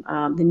time,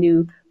 the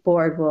new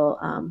board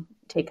will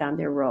take on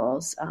their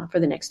roles for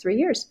the next 3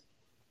 years.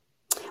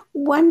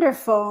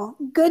 Wonderful.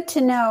 Good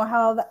to know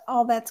how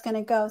all that's going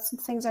to go,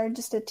 since things are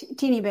just a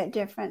teeny bit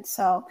different.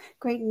 So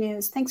great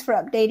news. Thanks for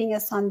updating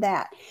us on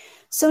that.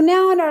 So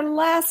now in our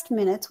last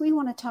minutes, we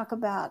want to talk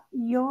about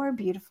your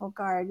beautiful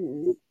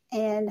garden.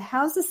 And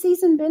how's the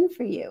season been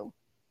for you?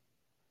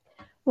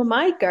 Well,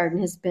 my garden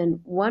has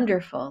been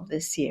wonderful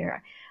this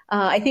year.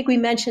 I think we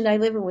mentioned I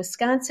live in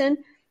Wisconsin,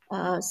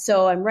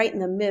 so I'm right in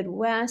the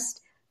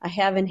Midwest. I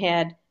haven't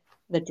had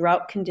the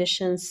drought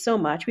conditions so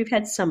much. We've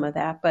had some of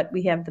that, but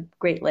we have the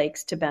Great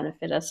Lakes to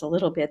benefit us a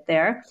little bit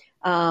there.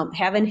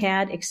 Haven't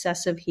had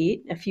excessive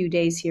heat, a few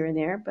days here and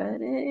there, but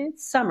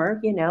it's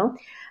summer,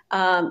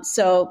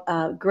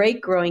 So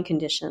great growing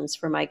conditions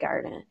for my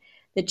garden.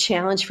 The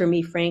challenge for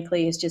me,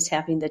 frankly, is just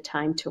having the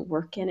time to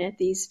work in it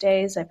these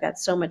days. I've got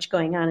so much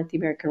going on at the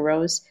American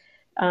Rose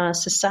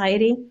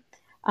Society.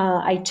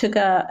 I took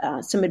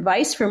some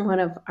advice from one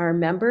of our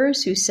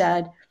members who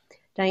said,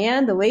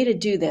 Diane, the way to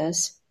do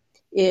this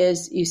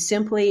is you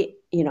simply,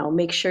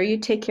 make sure you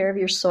take care of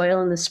your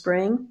soil in the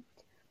spring,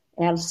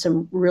 add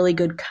some really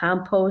good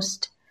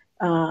compost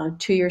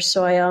to your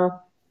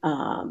soil,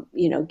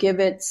 give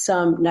it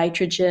some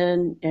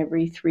nitrogen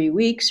every 3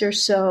 weeks or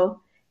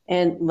so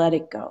and let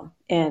it go.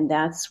 And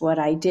that's what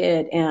I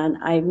did. And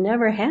I've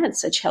never had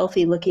such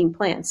healthy looking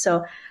plants.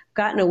 So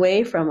gotten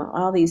away from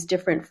all these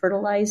different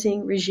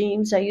fertilizing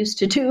regimes I used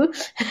to do.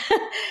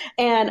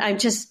 And I'm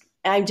just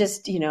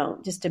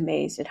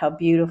amazed at how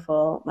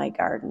beautiful my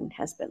garden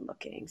has been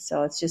looking.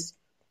 So it's just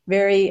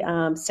very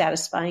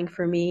satisfying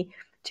for me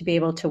to be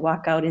able to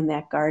walk out in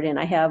that garden.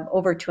 I have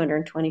over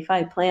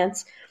 225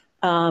 plants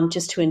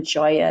just to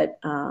enjoy it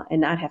and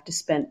not have to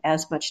spend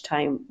as much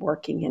time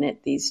working in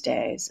it these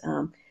days.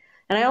 And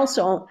I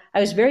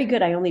was very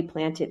good. I only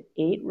planted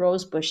 8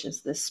 rose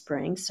bushes this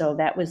spring. So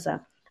that was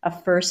a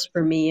first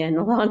for me in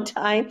a long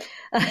time.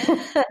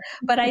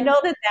 But I know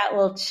that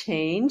will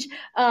change,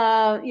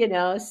 but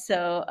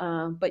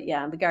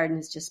yeah, the garden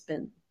has just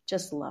been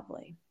just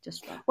lovely.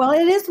 Well,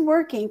 it is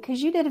working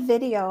because you did a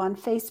video on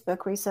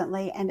Facebook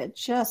recently and it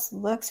just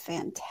looks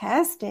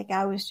fantastic.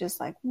 I was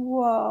just like,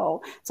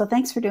 whoa. So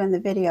thanks for doing the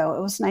video.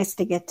 It was nice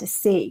to get to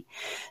see.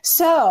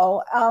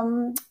 So,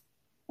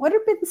 what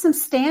have been some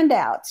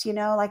standouts,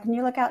 like when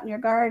you look out in your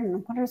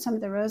garden, what are some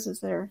of the roses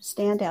that are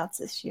standouts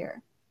this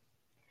year?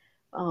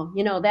 Oh,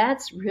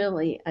 that's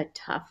really a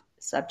tough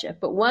subject.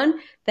 But one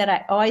that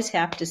I always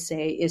have to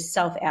say is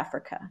South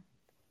Africa.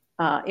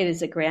 It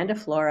is a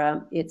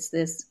grandiflora. It's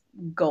this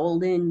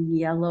golden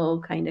yellow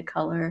kind of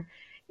color.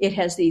 It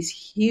has these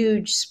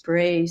huge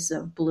sprays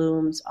of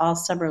blooms all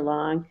summer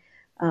long.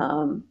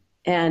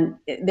 And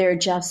they're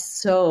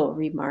just so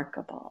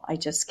remarkable. I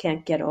just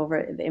can't get over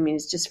it. I mean,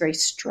 it's just very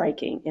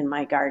striking in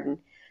my garden.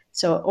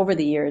 So over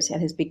the years, it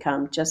has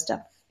become just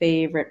a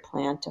favorite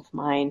plant of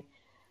mine.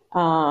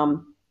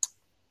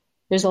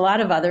 There's a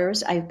lot of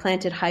others. I've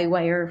planted high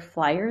wire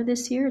flyer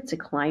this year. It's a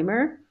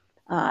climber.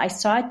 I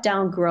saw it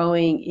down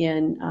growing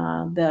in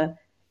the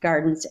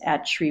gardens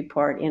at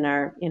Shreveport in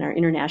our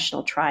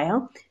international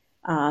trial.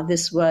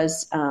 This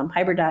was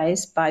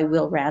hybridized by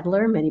Will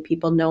Radler. Many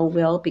people know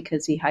Will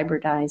because he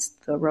hybridized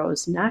the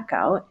rose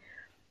knockout.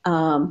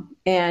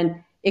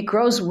 And it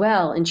grows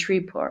well in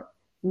Shreveport.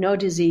 No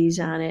disease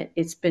on it.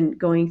 It's been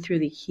going through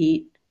the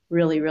heat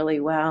really, really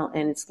well,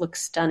 and it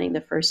looks stunning the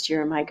first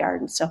year in my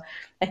garden. So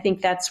I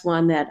think that's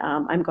one that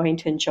I'm going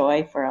to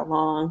enjoy for a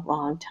long,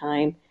 long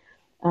time.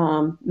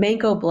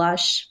 Mango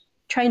blush,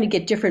 trying to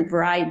get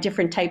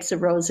different types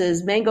of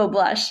roses. Mango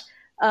blush,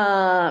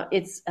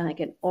 it's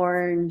like an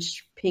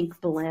orange-pink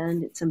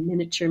blend. It's a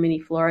miniature mini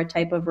flora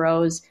type of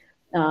rose.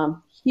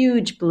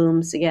 Huge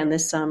blooms again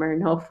this summer,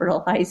 no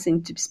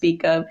fertilizing to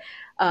speak of,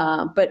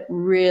 but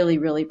really,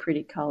 really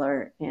pretty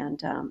color,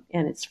 and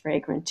it's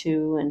fragrant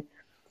too. And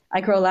I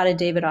grow a lot of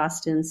David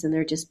Austins, and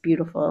they're just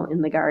beautiful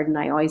in the garden.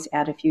 I always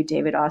add a few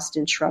David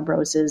Austin shrub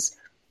roses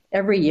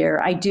every year.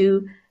 I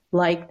do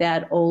like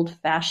that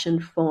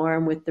old-fashioned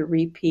form with the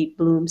repeat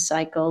bloom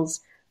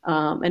cycles.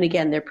 And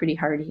again, they're pretty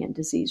hardy and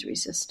disease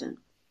resistant.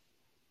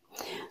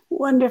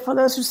 Wonderful.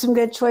 Those are some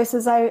good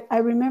choices. I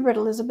remember at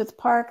Elizabeth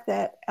Park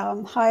that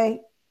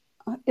high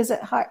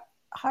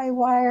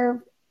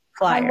wire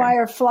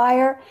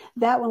flyer.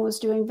 That one was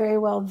doing very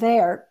well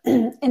there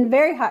in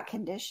very hot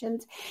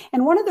conditions.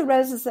 And one of the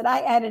roses that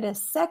I added a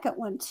second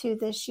one to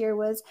this year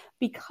was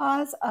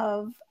because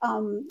of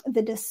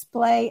the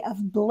display of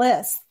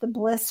Bliss, the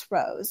Bliss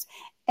rose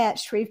at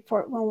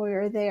Shreveport when we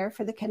were there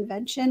for the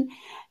convention.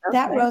 Okay.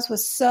 That rose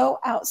was so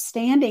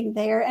outstanding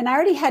there. And I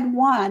already had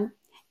one,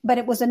 but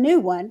it was a new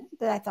one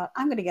that I thought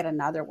I'm going to get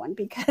another one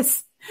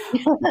because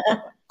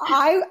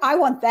I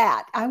want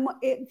that.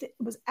 It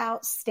was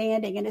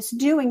outstanding and it's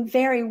doing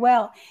very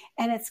well.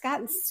 And it's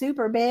gotten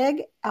super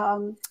big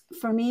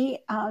for me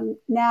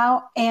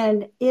now,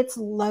 and it's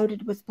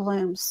loaded with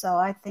blooms. So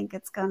I think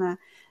it's gonna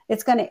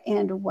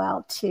end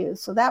well too.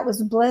 So that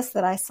was Bliss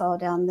that I saw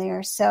down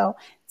there. So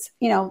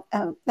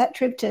that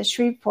trip to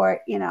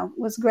Shreveport,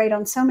 was great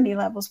on so many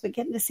levels, but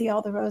getting to see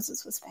all the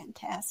roses was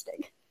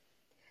fantastic.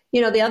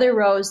 The other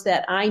rose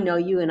that I know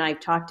you and I've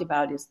talked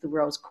about is the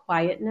rose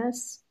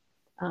Quietness.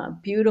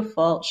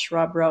 Beautiful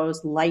shrub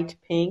rose, light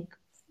pink,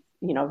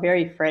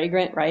 very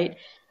fragrant, right?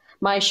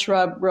 My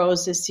shrub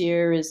rose this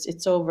year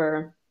it's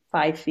over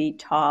 5 feet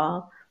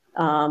tall,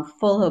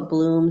 full of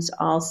blooms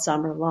all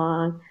summer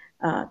long,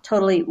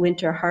 totally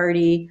winter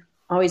hardy,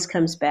 always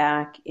comes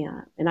back.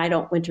 And I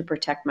don't winter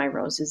protect my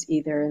roses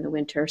either in the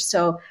winter.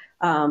 So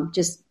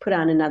just put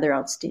on another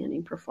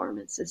outstanding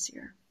performance this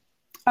year.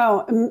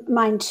 Oh,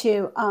 mine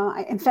too.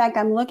 In fact,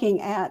 I'm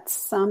looking at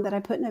some that I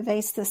put in a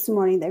vase this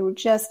morning. They were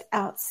just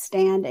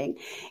outstanding.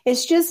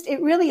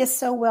 It really is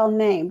so well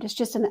named. It's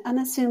just an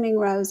unassuming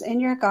rose in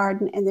your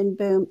garden, and then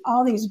boom,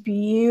 all these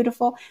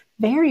beautiful,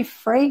 very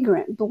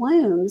fragrant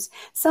blooms.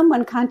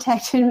 Someone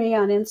contacted me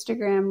on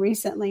Instagram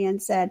recently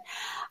and said,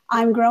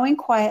 I'm growing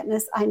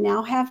quietness. I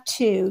now have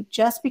two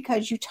just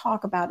because you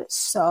talk about it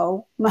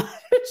so much.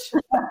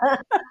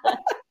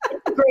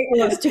 Great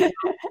news too.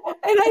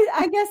 And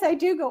I guess I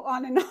do go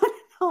on and on and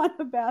on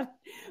about it,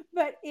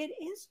 but it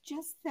is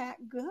just that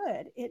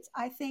good.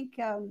 I think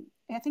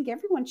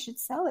everyone should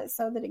sell it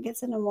so that it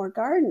gets into more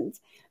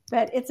gardens.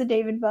 But it's a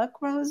David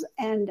Buck rose,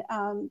 and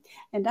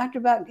Dr.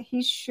 Buck,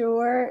 he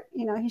sure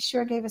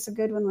gave us a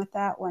good one with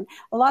that one.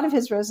 A lot of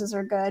his roses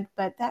are good,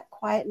 but that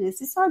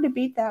quietness, it's hard to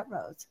beat that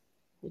rose.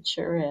 It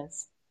sure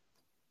is.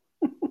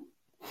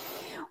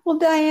 Well,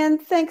 Diane,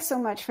 thanks so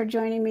much for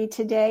joining me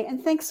today.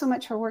 And thanks so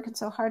much for working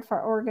so hard for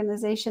our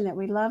organization that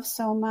we love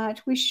so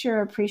much. We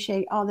sure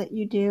appreciate all that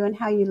you do and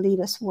how you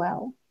lead us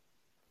well.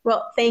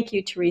 Well, thank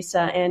you,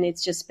 Teresa. And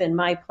it's just been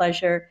my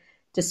pleasure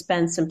to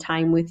spend some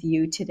time with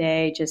you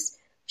today, just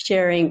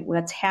sharing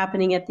what's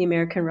happening at the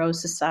American Rose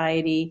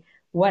Society,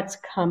 what's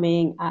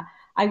coming.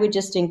 I would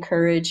just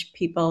encourage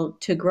people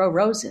to grow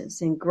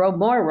roses and grow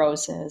more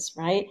roses,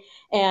 right?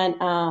 And,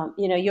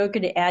 you're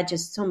going to add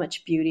just so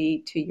much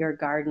beauty to your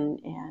garden.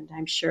 And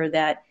I'm sure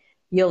that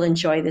you'll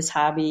enjoy this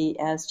hobby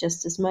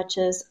just as much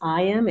as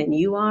I am and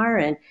you are,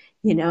 and,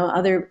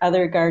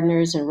 other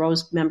gardeners and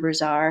rose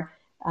members are.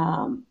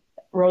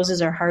 Roses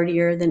are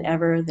hardier than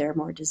ever. They're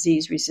more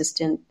disease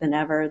resistant than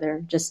ever.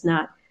 They're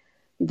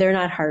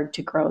not hard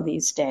to grow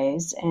these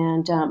days.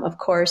 And, of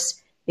course,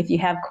 if you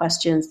have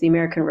questions, the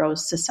American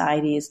Rose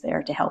Society is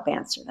there to help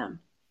answer them.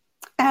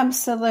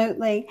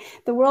 Absolutely.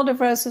 The world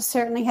of roses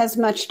certainly has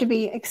much to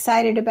be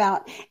excited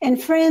about.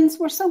 And friends,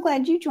 we're so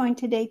glad you joined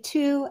today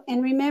too.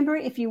 And remember,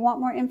 if you want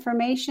more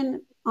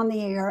information on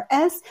the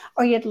ARS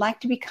or you'd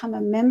like to become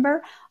a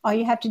member, all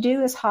you have to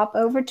do is hop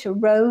over to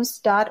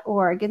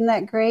rose.org. Isn't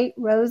that great?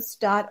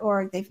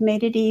 Rose.org. They've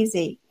made it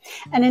easy.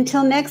 And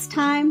until next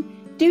time,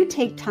 do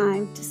take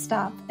time to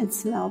stop and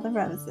smell the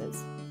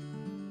roses.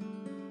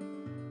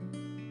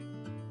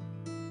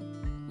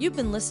 You've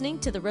been listening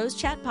to the Rose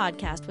Chat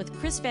podcast with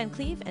Chris Van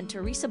Cleave and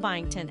Teresa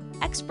Byington,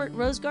 expert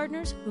rose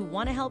gardeners who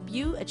want to help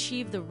you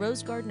achieve the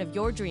rose garden of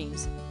your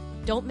dreams.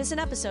 Don't miss an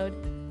episode.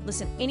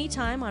 Listen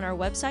anytime on our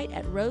website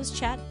at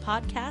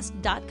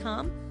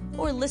rosechatpodcast.com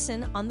or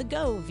listen on the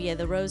go via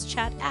the Rose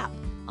Chat app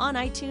on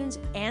iTunes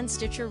and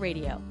Stitcher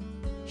Radio.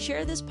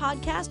 Share this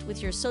podcast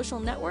with your social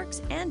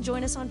networks and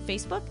join us on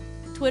Facebook,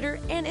 Twitter,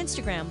 and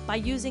Instagram by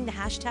using the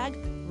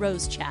hashtag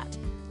RoseChat.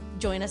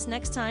 Join us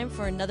next time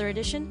for another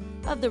edition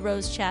of the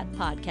Rose Chat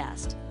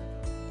podcast.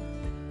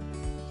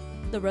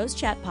 The Rose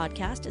Chat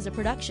podcast is a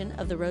production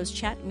of the Rose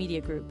Chat Media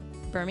Group,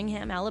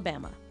 Birmingham,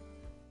 Alabama.